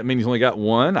mean? Does that mean he's only got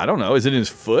one? I don't know. Is it in his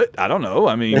foot? I don't know.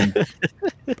 I mean,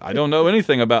 I don't know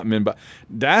anything about Minbari.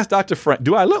 Ask Dr. Frank.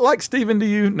 Do I look like Steven to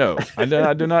you? No, I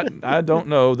do not. I don't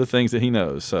know the things that he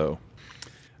knows. So,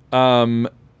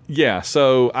 yeah.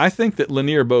 So I think that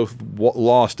Lanier both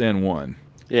lost and won.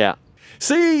 Yeah.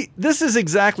 See, this is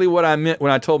exactly what I meant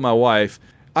when I told my wife.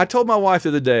 I told my wife the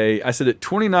other day, I said that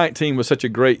 2019 was such a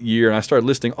great year, and I started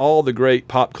listing all the great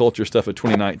pop culture stuff of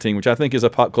 2019, which I think is a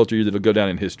pop culture year that will go down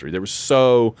in history. There was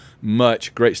so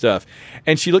much great stuff.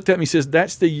 And she looked at me and says,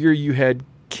 that's the year you had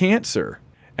cancer.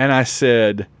 And I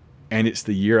said, and it's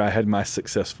the year I had my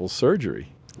successful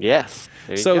surgery. Yes.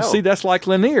 There you So, go. see, that's like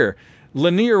Lanier.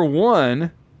 Lanier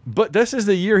won, but this is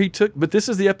the year but this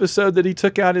is the episode that he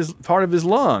took out his part of his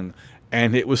lung.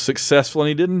 And it was successful and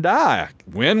he didn't die.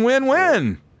 Win, win,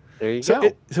 win. There you So go.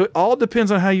 it all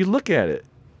depends on how you look at it.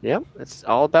 Yep. It's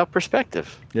all about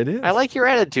perspective. It is. I like your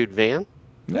attitude, Van.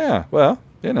 Yeah, well,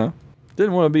 didn't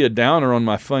want to be a downer on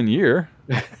my fun year.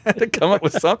 Had to come up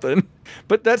with something.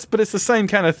 But it's the same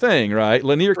kind of thing, right?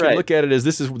 Lanier can Right. look at it as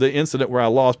this is the incident where I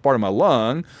lost part of my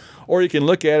lung, or you can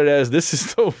look at it as this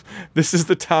is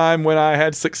the time when I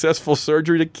had successful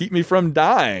surgery to keep me from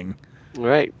dying.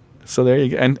 Right. So there you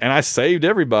go. And I saved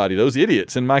everybody, those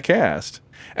idiots in my cast.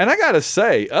 And I got to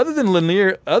say, other than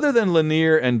Lanier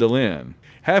and Delenn,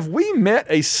 have we met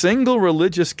a single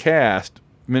religious cast,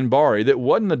 Minbari, that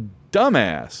wasn't a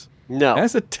dumbass? No.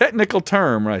 That's a technical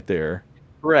term right there.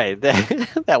 Right.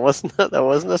 That wasn't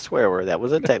a swear word. That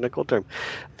was a technical term.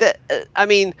 I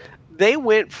mean, they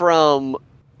went from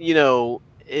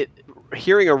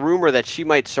hearing a rumor that she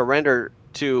might surrender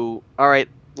to, all right,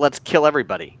 let's kill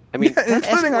everybody. I mean, Yeah, that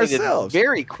including escalated ourselves.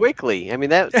 very quickly. I mean,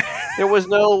 that there was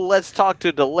no let's talk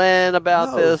to Delenn about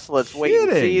No this. Let's wait and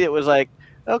kidding. see. It was like,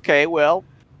 okay, well,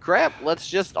 crap. Let's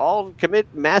just all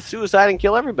commit mass suicide and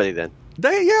kill everybody then.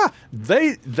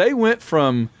 They went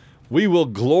from we will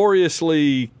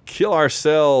gloriously kill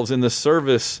ourselves in the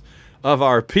service of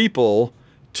our people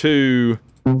to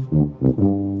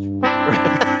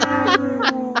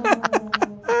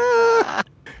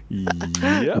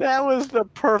yep. That was the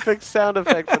perfect sound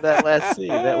effect for that last scene.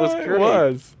 That was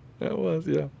great. That was,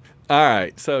 yeah. All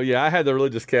right. So, yeah, I had the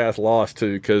religious cast lost,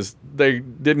 too, because they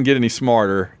didn't get any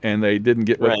smarter, and they didn't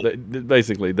get what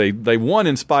basically, they won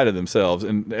in spite of themselves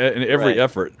in every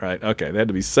effort, right? Okay, they had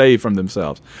to be saved from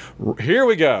themselves. Here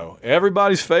we go.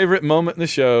 Everybody's favorite moment in the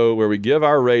show where we give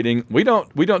our rating. We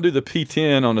don't do the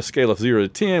P10 on a scale of 0 to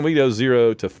 10. We go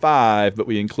 0 to 5, but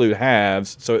we include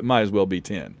halves, so it might as well be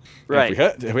 10. Right.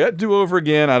 If we had to do over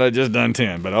again, I'd have just done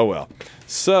 10, but oh well.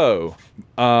 So,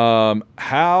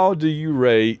 how do you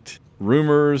rate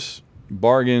rumors,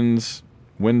 bargains,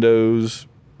 windows,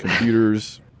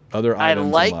 computers, other items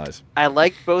and lies? I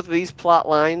liked both of these plot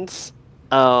lines.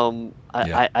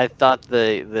 I thought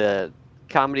the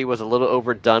comedy was a little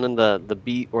overdone in the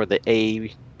B or the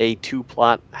A2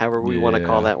 plot, however we want to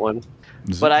call that one.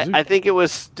 But I think it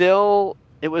was still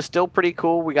pretty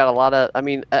cool. We got a lot of. I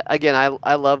mean, again,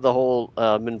 I love the whole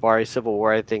Minbari Civil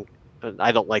War. I think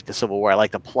I don't like the Civil War. I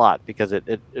like the plot because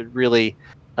it really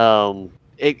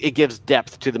it gives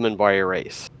depth to the Minbari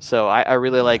race. So I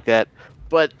really like that.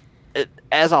 But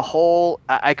as a whole,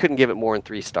 I couldn't give it more than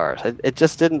 3 stars. It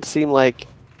just didn't seem like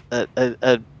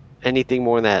anything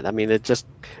more than that. I mean,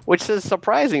 which is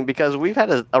surprising because we've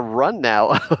had a run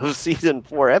now of season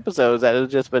 4 episodes that has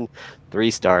just been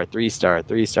 3 star, 3 star,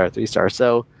 3 star, 3 star.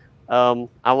 So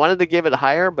I wanted to give it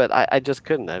higher, but I just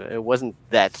couldn't. It wasn't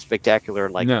that spectacular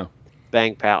like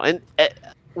Bang Pow. And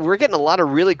we're getting a lot of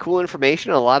really cool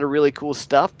information, a lot of really cool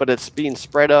stuff, but it's being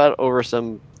spread out over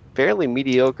some fairly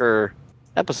mediocre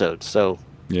episodes. So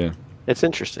yeah, it's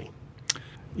interesting.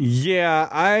 Yeah,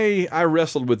 I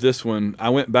wrestled with this one. I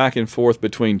went back and forth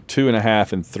between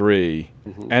 2.5 and 3,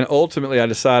 and ultimately I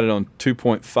decided on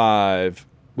 2.5,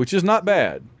 which is not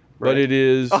bad, but it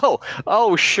is.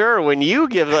 Oh, sure. When you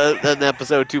give an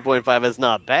episode 2.5, it's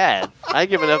not bad. I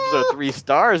give an episode 3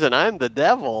 stars, and I'm the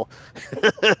devil.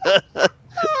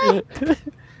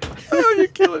 Oh, you're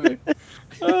killing me.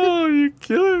 Oh, you're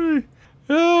killing me.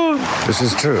 Oh. This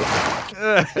is true.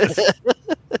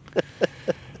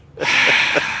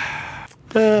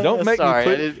 Don't make Sorry,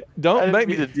 me I didn't don't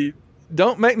mean to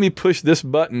don't make me push this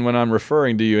button when I'm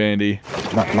referring to you, Andy.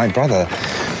 My brother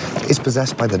is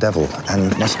possessed by the devil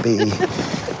and must be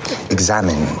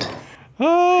examined.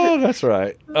 Oh, that's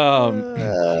right.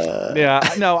 Yeah,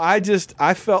 no,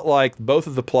 I felt like both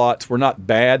of the plots were not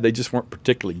bad. They just weren't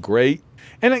particularly great.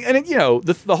 And you know,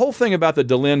 the whole thing about the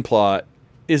Delenn plot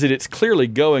is that it's clearly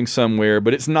going somewhere,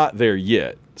 but it's not there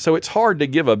yet. So it's hard to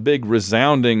give a big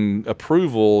resounding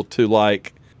approval to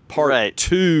like part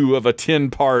 2 of a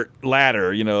 10-part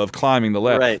ladder, you know, of climbing the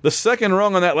ladder. Right. The second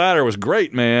rung on that ladder was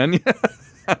great, man.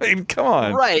 I mean, come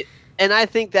on. Right. And I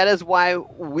think that is why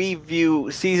we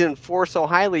view season 4 so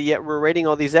highly, yet we're rating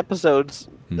all these episodes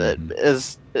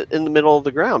as in the middle of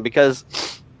the ground. Because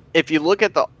if you look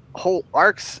at the whole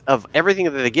arcs of everything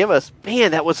that they give us,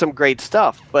 man, that was some great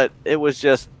stuff. But it was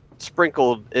just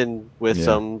sprinkled in with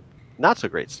some not so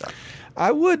great stuff.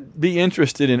 I would be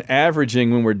interested in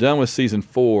averaging, when we're done with season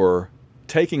 4,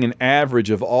 taking an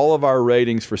average of all of our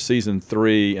ratings for season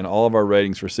 3 and all of our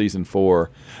ratings for season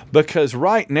 4, because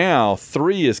right now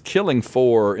 3 is killing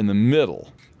 4 in the middle.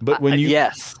 But when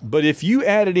but if you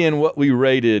added in what we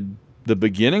rated the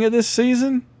beginning of this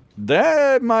season,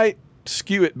 that might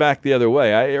skew it back the other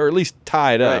way, or at least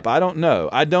tie it up. I don't know.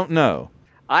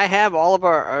 I have all of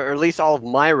our, or at least all of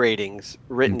my ratings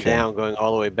written down going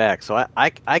all the way back. So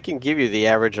I can give you the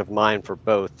average of mine for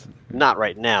both. Not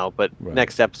right now, but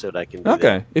next episode I can do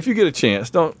that. If you get a chance.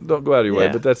 Don't go out of your way,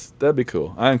 but that'd be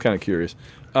cool. I am kind of curious.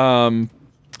 All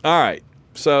right.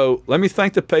 So let me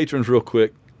thank the patrons real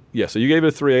quick. Yeah, so you gave it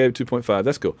a 3, I gave it 2.5.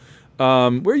 That's cool.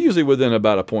 We're usually within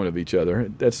about a point of each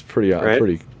other. That's pretty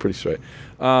pretty straight.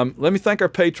 Let me thank our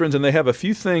patrons, and they have a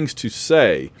few things to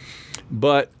say.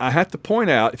 But I have to point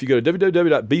out, if you go to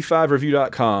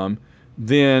www.b5review.com,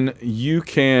 then you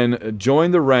can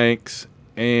join the ranks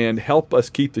and help us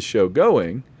keep the show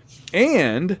going.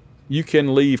 And you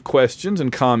can leave questions and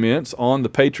comments on the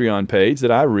Patreon page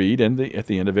that I read at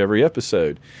the end of every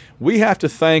episode. We have to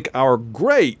thank our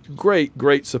great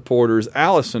supporters,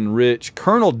 Allison Rich,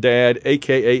 Colonel Dad,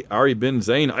 a.k.a. Ari Ben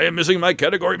Zane. I am missing my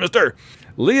category, mister.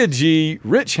 Leah G,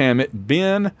 Rich Hammett,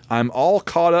 Ben, I'm all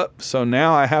caught up, so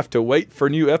now I have to wait for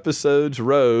new episodes,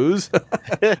 Rose.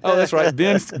 Oh, that's right.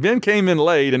 Ben came in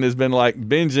late and has been like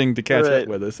binging to catch up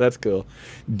with us. That's cool.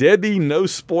 Debbie, No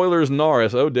Spoilers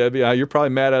Norris. Oh, Debbie, you're probably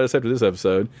mad at us after this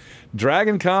episode.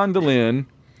 Dragon Con Delenn,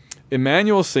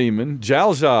 Emmanuel Seaman,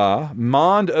 Jalja,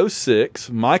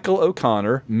 Mond06, Michael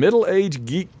O'Connor, Middle Age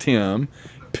Geek Tim,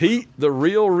 Pete, the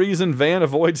real reason Van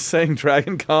avoids saying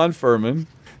Dragon Con Furman.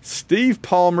 Steve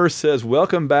Palmer says,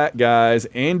 welcome back, guys.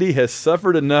 Andy has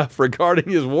suffered enough regarding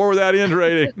his War Without End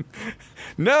rating.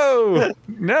 No,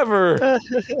 never.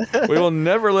 We will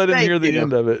never let him hear the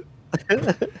end of it.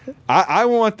 I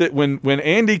want that when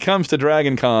Andy comes to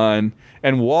Dragon Con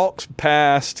and walks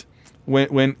past,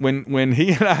 when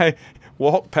he and I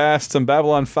walk past some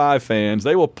Babylon 5 fans,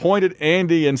 they will point at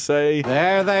Andy and say,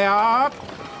 there they are.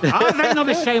 Are they not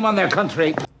ashamed on their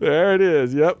country? There it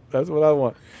is. Yep, that's what I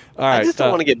want. All right, I just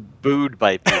don't want to get booed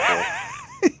by people.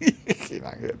 You're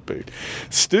not get booed.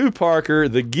 Stu Parker,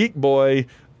 the Geek Boy,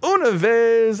 Una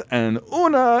Vez, and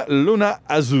Una Luna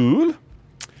Azul.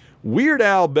 Weird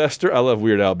Al Bester. I love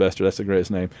Weird Al Bester. That's the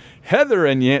greatest name. Heather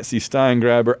and Yancey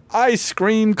Steingraber. Ice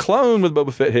Cream Clone with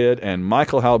Boba Fett Head. And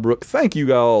Michael Halbrook. Thank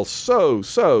you all so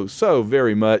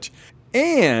very much.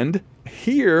 And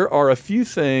here are a few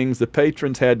things the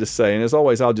patrons had to say. And as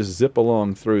always, I'll just zip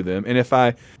along through them. And if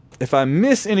I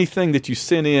miss anything that you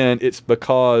sent in, it's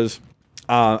because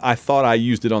I thought I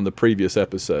used it on the previous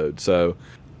episode. So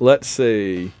let's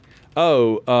see.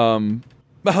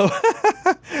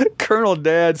 Colonel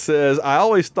Dad says, I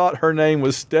always thought her name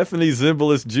was Stephanie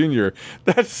Zimbalist Jr.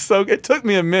 It took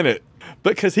me a minute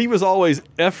because he was always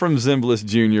Ephraim Zimbalist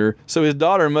Jr., so his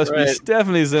daughter must be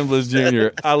Stephanie Zimbalist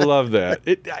Jr. I love that.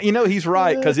 He's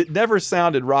right, because it never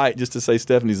sounded right just to say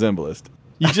Stephanie Zimbalist.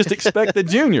 You just expect the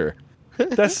junior.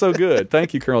 That's so good.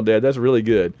 Thank you, Colonel Dad. That's really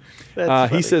good.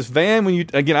 He says, Van,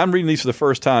 I'm reading these for the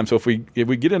first time, so if we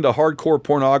get into hardcore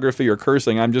pornography or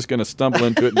cursing, I'm just going to stumble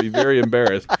into it and be very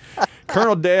embarrassed.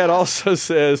 Colonel Dad also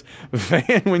says,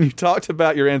 Van, when you talked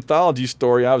about your anthology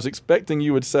story, I was expecting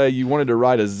you would say you wanted to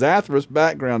write a Zathras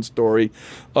background story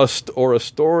or a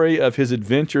story of his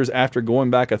adventures after going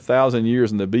back 1,000 years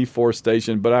in the B4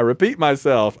 station, but I repeat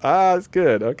myself. It's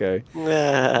good. Okay.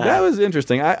 That was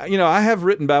interesting. I have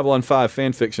written Babylon 5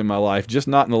 fan fiction in my life, just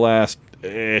not in the last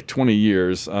 20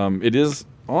 years. It is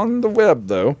on the web,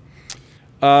 though.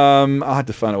 I'll have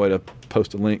to find a way to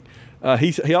post a link.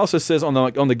 He also says on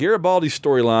the Garibaldi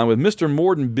storyline, with Mr.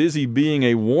 Morden busy being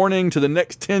a warning to the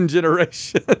next 10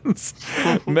 generations,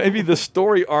 maybe the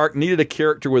story arc needed a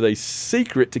character with a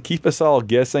secret to keep us all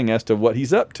guessing as to what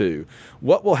he's up to,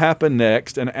 what will happen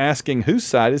next, and asking whose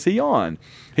side is he on.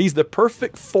 He's the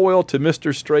perfect foil to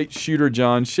Mr. Straight Shooter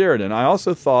John Sheridan. I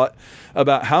also thought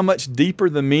about how much deeper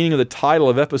the meaning of the title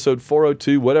of episode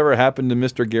 402, Whatever Happened to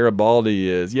Mr. Garibaldi,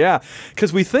 is. Yeah,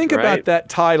 because we think about that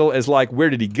title as like, where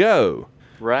did he go?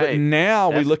 Right. But now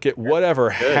we look at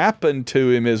whatever happened to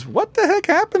him as, what the heck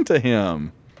happened to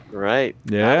him? Right.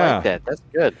 Yeah. I like that. That's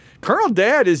good. Colonel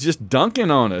Dad is just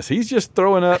dunking on us. He's just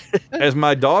throwing up, as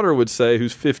my daughter would say,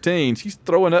 who's 15, she's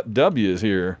throwing up W's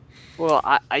here. Well,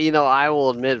 I will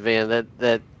admit, Van,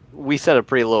 that we set a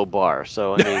pretty low bar.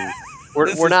 So, I mean,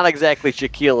 we're not exactly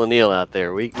Shaquille O'Neal out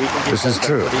there. We can get This is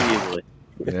true. pretty easily.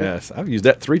 Yes, I've used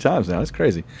that 3 times now. That's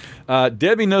crazy.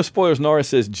 Debbie No Spoilers Nora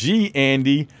says, gee,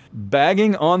 Andy,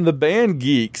 bagging on the band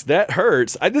geeks. That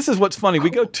hurts. This is what's funny.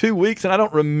 We go 2 weeks and I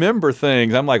don't remember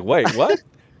things. I'm like, wait, what?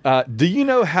 Do you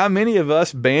know how many of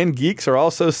us band geeks are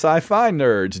also sci-fi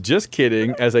nerds? Just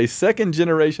kidding. As a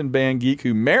second-generation band geek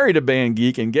who married a band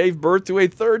geek and gave birth to a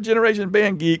third-generation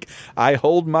band geek, I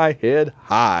hold my head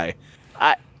high.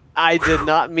 I did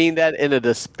not mean that in a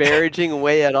disparaging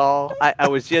way at all. I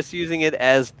was just using it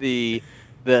as the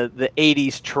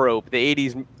 80s trope, the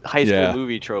 80s high school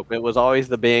movie trope. It was always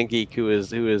the band geek who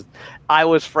is. I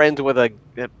was friends with a.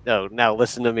 No, now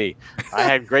listen to me. I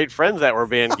had great friends that were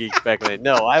band geeks back then.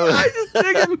 No, I was.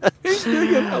 He's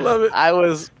digging. I love it. I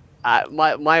was.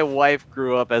 My wife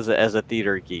grew up as a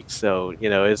theater geek, so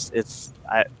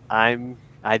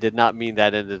I did not mean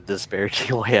that in a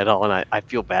disparaging way at all, and I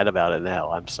feel bad about it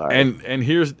now. I'm sorry. And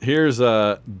here's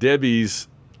Debbie's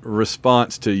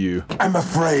response to you. I'm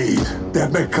afraid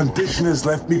that my condition has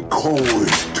left me cold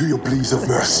to your pleas of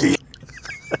mercy.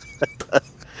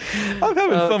 I'm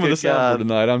having fun with the soundboard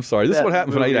tonight. I'm sorry. This is what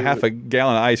happens when I eat a half a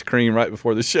gallon of ice cream right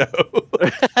before the show.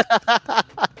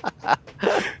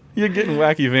 You're getting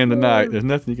wacky, Van, tonight. There's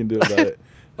nothing you can do about it.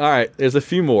 All right, there's a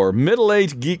few more.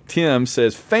 Middle-aged Geek Tim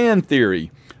says, fan theory,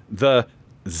 the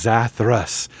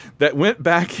Zathras that went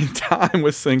back in time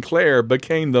with Sinclair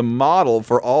became the model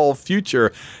for all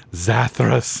future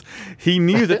Zathras. He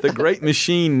knew that the great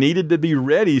machine needed to be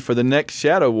ready for the next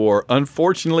Shadow War.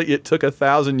 Unfortunately, it took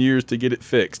 1,000 years to get it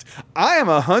fixed. I am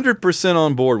 100%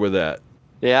 on board with that.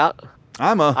 Yeah.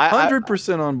 I'm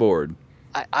 100% on board.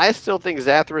 I still think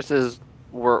Zathras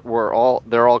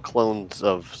they're all clones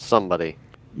of somebody.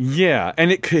 Yeah,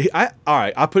 and it could. All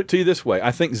right, I'll put it to you this way.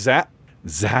 I think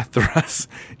Zathras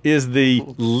is the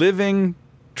living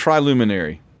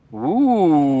Triluminary.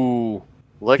 Ooh,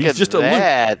 look at just that.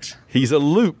 A loop. He's a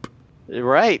loop.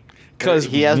 Right. Because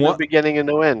he has no beginning and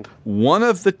no end. One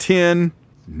of the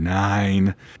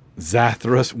 9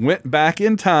 Zathras went back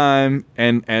in time,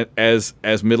 and as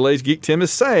Middle-aged Geek Tim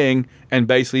is saying, and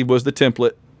basically was the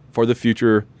template for the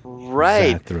future.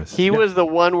 Right. Zathras. He was the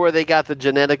one where they got the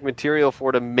genetic material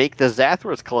for to make the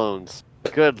Zathras clones.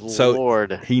 Good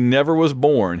Lord. He never was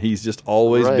born. He's just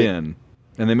always been.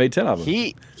 And they made 10 of them.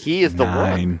 He is the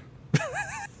one.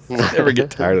 Never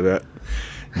get tired of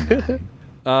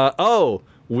that.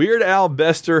 Weird Al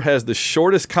Bester has the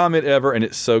shortest comment ever, and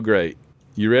it's so great.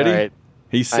 You ready? Right.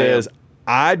 He says,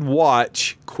 I'd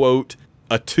watch, quote,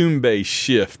 a Toonbay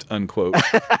shift, unquote.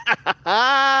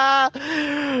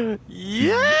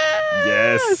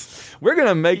 Yes. We're going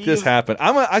to make this happen.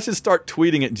 I should start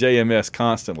tweeting at JMS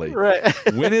constantly. Right.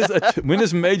 When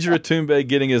is Major Atumbe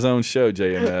getting his own show,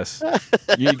 JMS?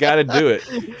 You got to do it.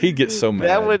 He'd get so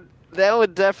mad. That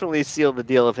would definitely seal the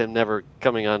deal of him never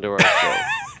coming onto our show.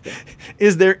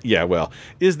 Is there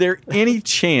any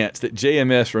chance that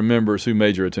JMS remembers who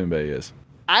Major Atumbe is?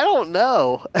 I don't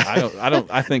know.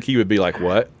 I think he would be like,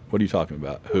 what? What are you talking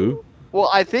about? Who? Well,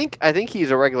 I think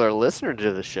he's a regular listener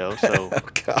to the show, so. Oh,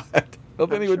 God. Well,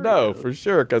 then he would know for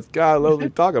sure, because God knows we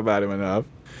talk about him enough.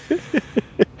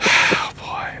 Oh,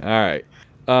 boy. All right.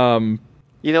 Van,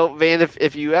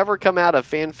 if you ever come out of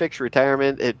fanfics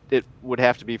retirement, it would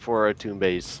have to be for a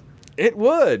Toonbase. It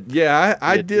would. Yeah,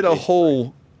 I did a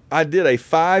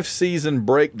 5-season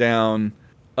breakdown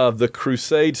of the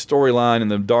Crusade storyline in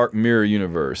the Dark Mirror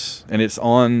universe, and it's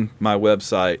on my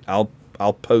website. I'll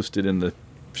post it in the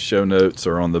show notes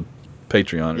or on the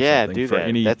Patreon or something. Do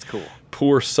that. That's cool.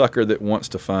 Poor sucker that wants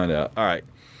to find out. All right.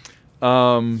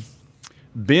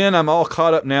 Ben, I'm all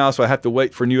caught up now, so I have to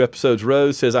wait for new episodes.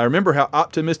 Rose says, I remember how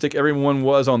optimistic everyone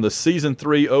was on the Season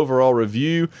 3 overall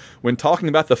review when talking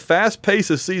about the fast pace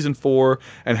of Season 4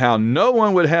 and how no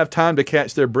one would have time to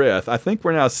catch their breath. I think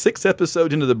we're now 6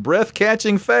 episodes into the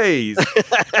breath-catching phase.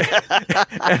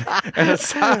 and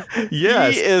aside,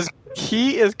 yes.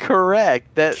 He is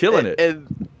correct. Killing it.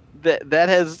 And that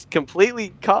has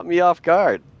completely caught me off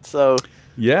guard. So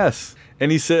yes.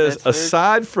 And he says,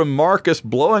 aside from Marcus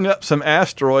blowing up some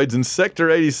asteroids in Sector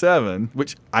 87,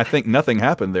 which I think nothing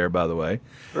happened there, by the way.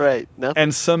 Right. Nothing.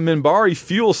 And some Minbari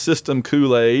fuel system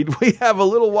Kool-Aid, we have a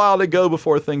little while to go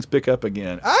before things pick up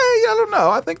again. I don't know.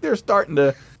 I think they're starting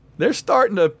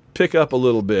to pick up a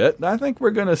little bit. I think we're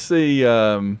going to see.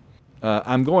 I'm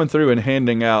going through and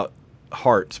handing out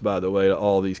hearts, by the way, to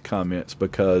all these comments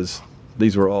because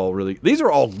these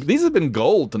have been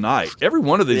gold tonight. Every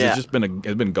one of these has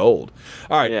been gold.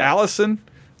 All right, Allison,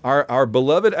 our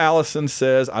beloved Allison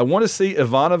says, I want to see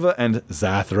Ivanova and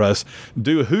Zathras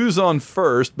do Who's On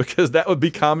First because that would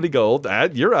be comedy gold.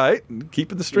 You're right.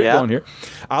 Keeping the streak going here.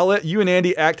 I'll let you and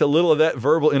Andy act a little of that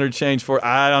verbal interchange for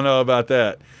I don't know about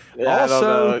that. Yeah,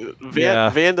 also, I don't know.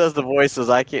 Van does the voices.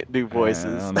 I can't do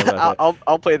voices.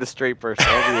 I'll play the straight person.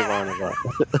 I'll be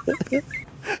Ivanova.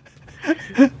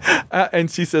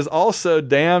 And she says, also,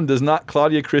 damn, does not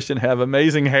Claudia Christian have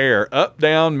amazing hair? Up,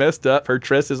 down, messed up. Her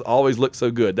tresses always look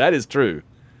so good. That is true.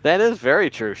 That is very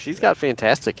true. She's got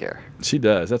fantastic hair. She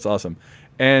does. That's awesome.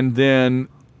 And then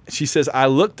she says, I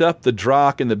looked up the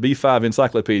Drock in the B5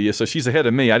 encyclopedia, so she's ahead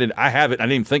of me. I have it. I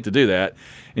didn't even think to do that.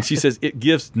 And she says it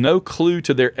gives no clue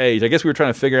to their age. I guess we were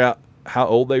trying to figure out how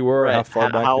old they were, right. How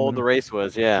far back. How old the race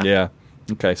was, yeah. Yeah.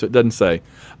 Okay, so it doesn't say.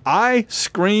 I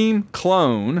Scream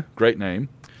Clone, great name,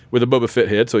 with a Boba Fett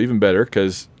head, so even better,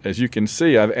 because as you can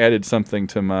see, I've added something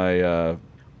to my...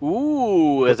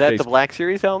 Ooh, is that the Black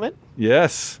Series helmet?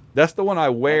 Yes. That's the one I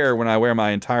wear when I wear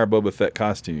my entire Boba Fett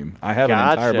costume. I have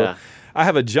I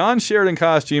have a John Sheridan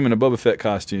costume and a Boba Fett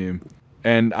costume,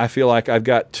 and I feel like I've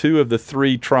got 2 of the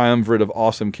 3 triumvirate of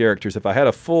awesome characters. If I had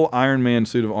a full Iron Man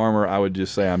suit of armor, I would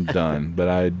just say I'm done, but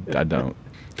I don't.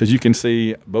 Because you can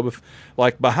see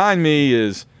like behind me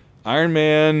is Iron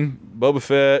Man, Boba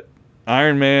Fett,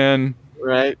 Iron Man,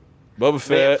 right? Boba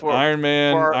Fett, Iron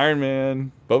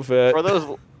Man, Boba Fett.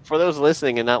 For those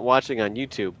listening and not watching on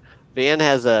YouTube, Van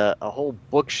has a whole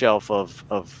bookshelf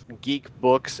of geek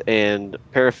books and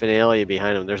paraphernalia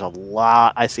behind him. There's a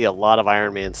lot. I see a lot of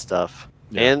Iron Man stuff.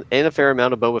 Yeah. And a fair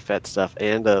amount of Boba Fett stuff,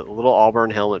 and a little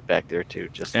Auburn helmet back there too.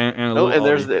 Just and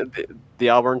there's the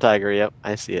Auburn Tiger. Yep,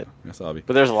 I see it. That's Aubie.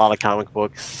 But there's a lot of comic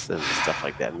books and stuff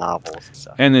like that, novels and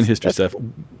stuff. And then history stuff.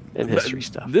 And history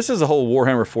stuff. This is a whole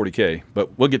Warhammer 40K,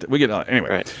 but we get anyway.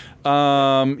 Right.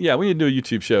 Yeah, we need to do a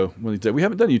YouTube show. We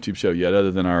haven't done a YouTube show yet,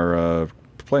 other than our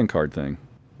playing card thing.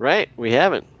 Right, we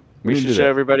haven't. We should show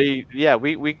everybody. Yeah,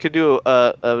 we could do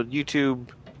a YouTube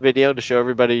video to show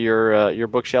everybody your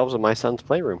bookshelves in my son's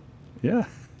playroom. Yeah,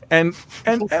 and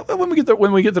when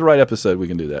we get the right episode, we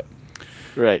can do that.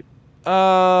 Right.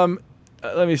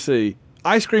 Let me see.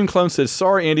 Ice Cream Clone says,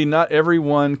 "Sorry, Andy, not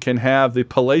everyone can have the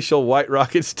palatial White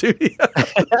Rocket studio."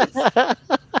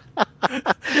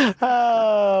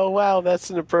 Oh wow,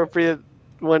 that's an appropriate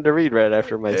one to read right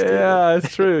after my statement. Yeah,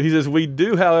 it's true. He says, we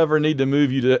do, however, need to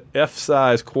move you to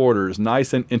F-size quarters,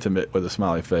 nice and intimate, with a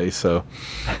smiley face. So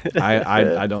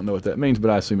I don't know what that means,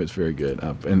 but I assume it's very good.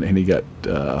 And he got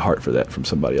a heart for that from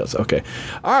somebody else. Okay.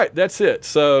 All right, that's it.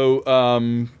 So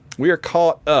we are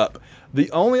caught up. The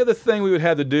only other thing we would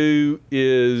have to do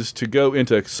is to go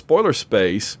into spoiler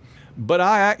space, but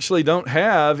I actually don't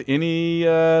have any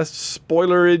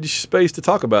spoilerage space to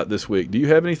talk about this week. Do you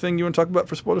have anything you want to talk about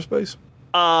for spoiler space?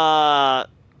 I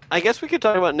guess we could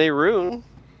talk about Nehruin.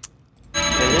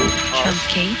 Jump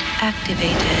gate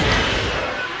activated.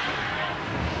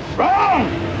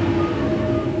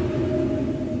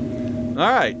 All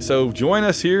right, so join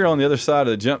us here on the other side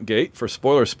of the jump gate for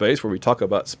spoiler space, where we talk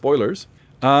about spoilers.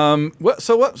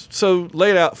 So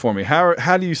lay it out for me.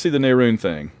 How do you see the Nehruin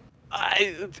thing?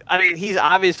 I mean, he's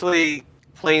obviously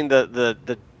playing the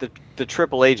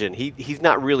triple agent. He's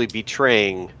not really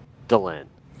betraying Delenn.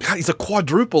 God, he's a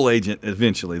quadruple agent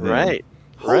eventually. Then. Right.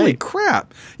 Holy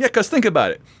crap! Yeah, because think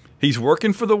about it. He's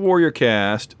working for the Warrior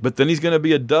Caste, but then he's going to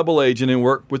be a double agent and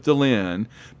work with Delenn.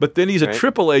 But then he's a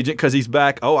triple agent because he's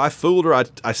back. Oh, I fooled her.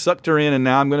 I sucked her in, and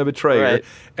now I'm going to betray her.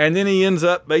 And then he ends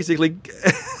up basically.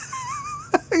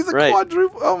 He's a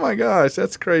quadruple. Oh my gosh,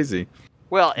 that's crazy.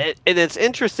 Well, and it's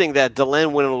interesting that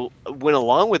Delenn went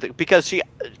along with it because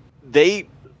they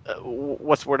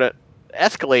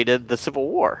escalated the Civil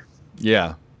War.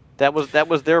 Yeah, that was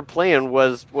their plan.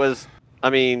 I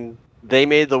mean, they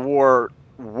made the war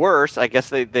worse, I guess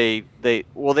they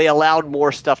allowed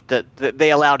more stuff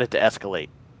they allowed it to escalate.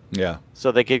 Yeah.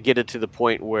 So they could get it to the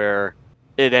point where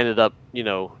it ended up,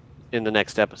 in the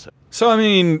next episode. So, I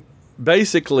mean,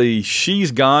 basically,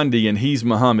 she's Gandhi and he's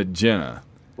Muhammad Jinnah.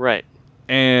 Right.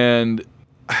 And,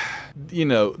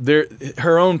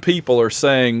 her own people are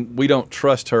saying, we don't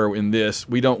trust her in this.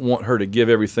 We don't want her to give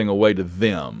everything away to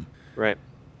them. Right.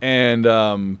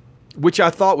 And, which I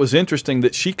thought was interesting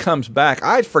that she comes back.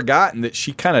 I'd forgotten that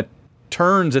she kind of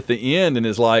turns at the end and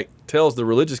is like, tells the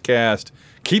religious cast,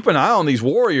 keep an eye on these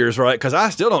warriors, right? Because I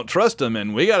still don't trust them,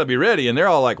 and we got to be ready. And they're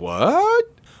all like, what?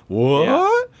 Yeah.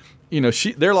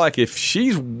 They're like, if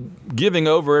she's giving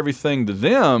over everything to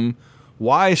them,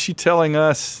 why is she telling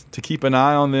us to keep an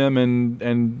eye on them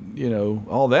and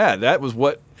all that? That was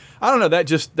what, I don't know,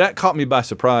 that caught me by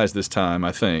surprise this time,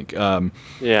 I think.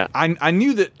 Yeah.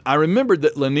 I remembered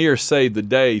that Lanier saved the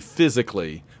day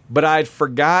physically, but I'd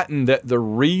forgotten that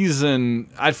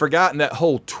that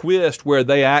whole twist where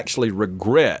they actually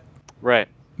regret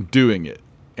doing it.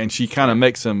 And she kind of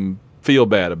makes them feel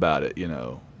bad about it,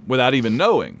 without even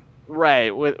knowing.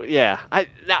 Right.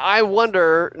 I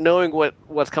wonder, knowing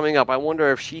what's coming up, I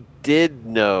wonder if she did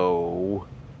know.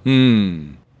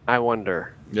 I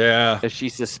wonder. Yeah. If she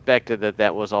suspected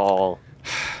that was all.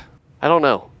 I don't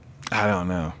know.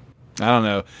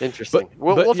 Interesting.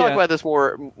 We'll talk about this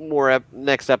more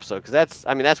next episode, because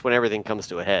that's when everything comes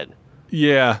to a head.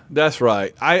 Yeah, that's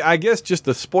right. I guess just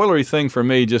the spoilery thing for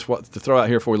me, just what to throw out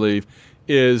here before we leave,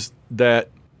 is that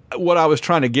what I was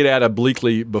trying to get at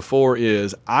obliquely before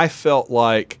is I felt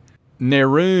like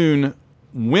Neroon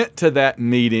went to that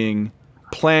meeting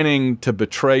planning to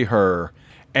betray her,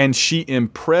 and she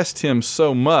impressed him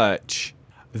so much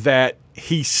that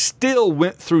he still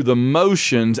went through the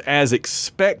motions as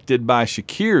expected by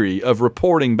Shaqiri of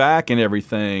reporting back and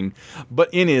everything. But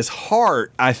in his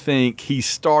heart, I think he's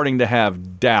starting to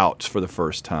have doubts for the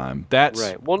first time. That's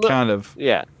right. Well,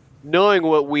 yeah. Knowing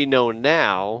what we know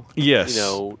now, yes,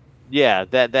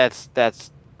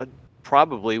 that's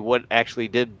probably what actually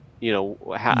did,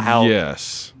 how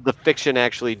yes, the fiction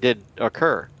actually did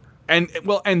occur. And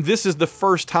this is the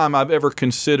first time I've ever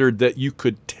considered that you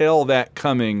could tell that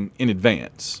coming in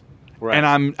advance. Right.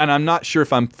 And I'm not sure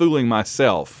if I'm fooling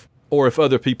myself or if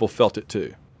other people felt it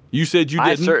too. You said you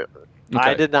didn't. Okay.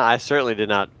 I did not. I certainly did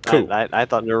not. Cool. I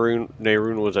thought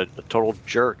Neroon was a total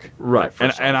jerk. Right.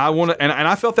 And I want to. And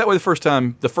I felt that way the first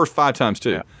 5 times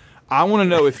too. Yeah. I want to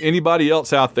know if anybody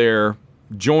else out there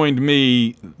joined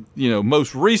me,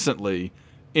 most recently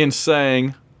in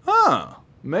saying,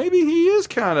 maybe he is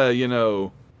kind of,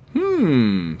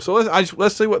 So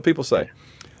let's see what people say.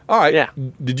 All right. Yeah.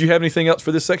 Did you have anything else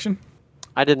for this section?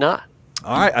 I did not.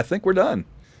 All right. I think we're done.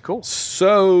 Cool.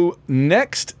 So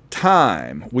next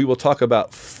time we will talk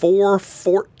about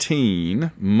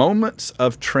 414 Moments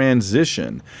of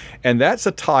Transition. And that's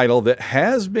a title that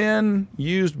has been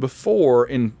used before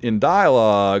in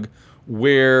dialogue,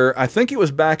 where I think it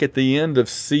was back at the end of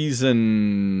season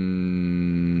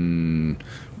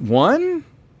 1.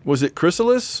 Was it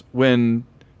Chrysalis, when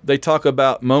they talk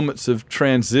about moments of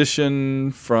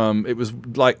transition from, it was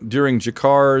like during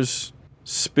Jakar's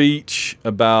speech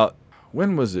about,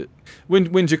 when was it? When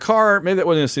Jakar, maybe that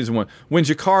wasn't in season 1, when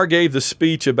Jakar gave the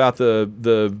speech about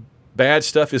the bad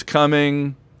stuff is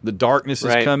coming, the darkness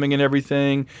is coming and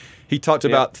everything, he talked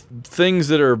about things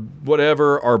that are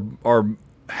whatever are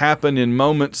happen in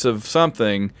moments of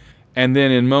something, and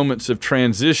then in moments of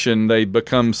transition, they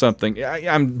become something.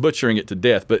 I'm butchering it to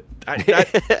death, but I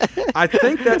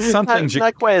think that's something.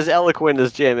 Not quite as eloquent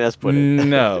as JMS put it.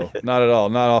 No, not at all.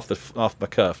 Not off the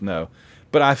cuff. No,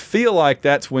 but I feel like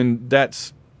that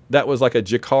was like a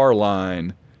Jakar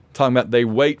line talking about they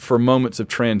wait for moments of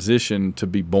transition to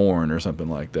be born or something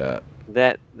like that.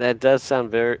 That does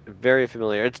sound very, very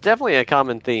familiar. It's definitely a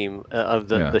common theme of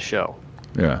the show.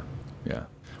 Yeah.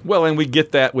 Well, and we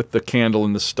get that with the candle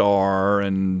and the star,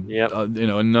 and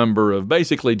a number of,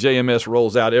 basically JMS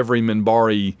rolls out every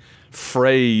Minbari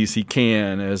phrase he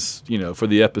can, as for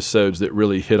the episodes that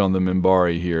really hit on the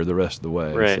Minbari here the rest of the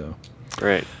way. Right. So.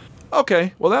 Right.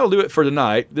 Okay, well, that'll do it for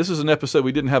tonight. This is an episode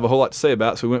we didn't have a whole lot to say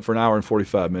about, so we went for an hour and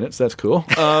 45 minutes. That's cool.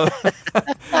 But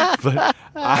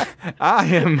our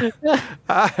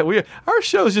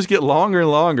shows just get longer and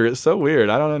longer. It's so weird.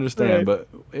 I don't understand, but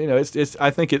it's.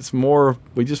 I think it's more.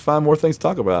 We just find more things to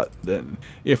talk about.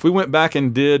 If we went back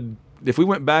and did the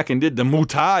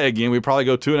Mutai again, we'd probably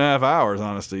go 2.5 hours,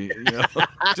 honestly,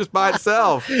 just by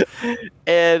itself.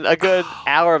 And a good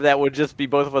hour of that would just be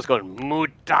both of us going,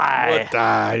 Mutai.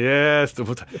 Mutai, yes.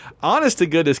 Honest to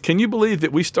goodness, can you believe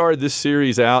that we started this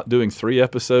series out doing 3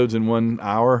 episodes in 1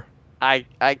 hour? I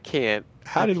can't.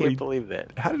 How did I we can't believe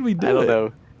that. How did we do it? I don't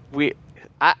know.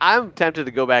 I'm tempted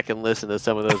to go back and listen to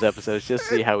some of those episodes just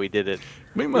to see how we did it.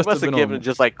 We must have been given on...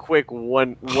 just like quick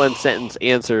one sentence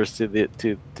answers to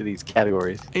these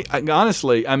categories.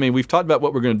 Honestly, I mean, we've talked about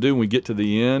what we're going to do when we get to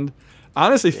the end. I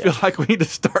honestly feel like we need to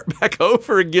start back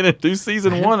over again and do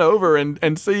season 1 over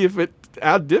and see if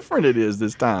how different it is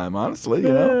this time. Honestly, I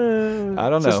don't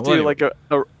know. Just do like a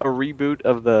reboot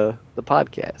of the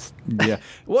podcast. Yeah.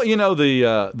 Well,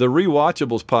 the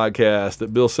Rewatchables podcast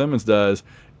that Bill Simmons does,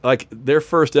 like their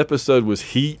first episode was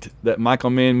Heat, that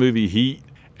Michael Mann movie Heat,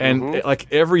 and like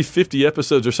every 50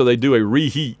 episodes or so they do a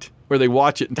reheat where they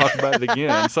watch it and talk about it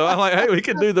again. So I'm like, hey, we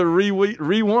could do the re-one,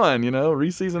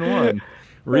 re-season 1,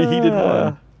 reheated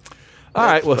 1. All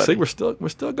right, well, see, we're still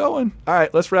going. All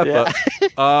right, let's wrap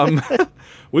up.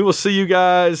 We will see you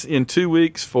guys in 2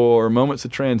 weeks for Moments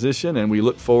of Transition, and we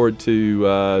look forward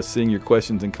to seeing your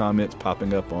questions and comments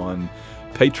popping up on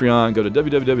Patreon. Go to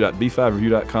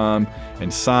www.b5review.com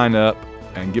and sign up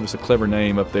and give us a clever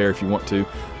name up there if you want to,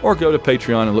 or go to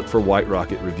Patreon and look for White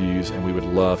Rocket Reviews, and we would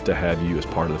love to have you as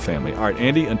part of the family. All right,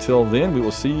 Andy, until then, we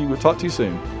will see you. We'll talk to you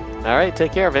soon. All right,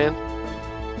 take care, Van.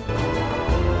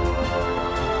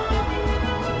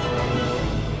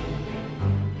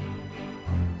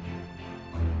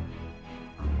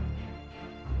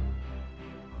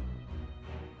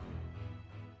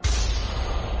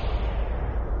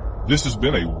 This has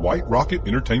been a White Rocket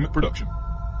Entertainment production.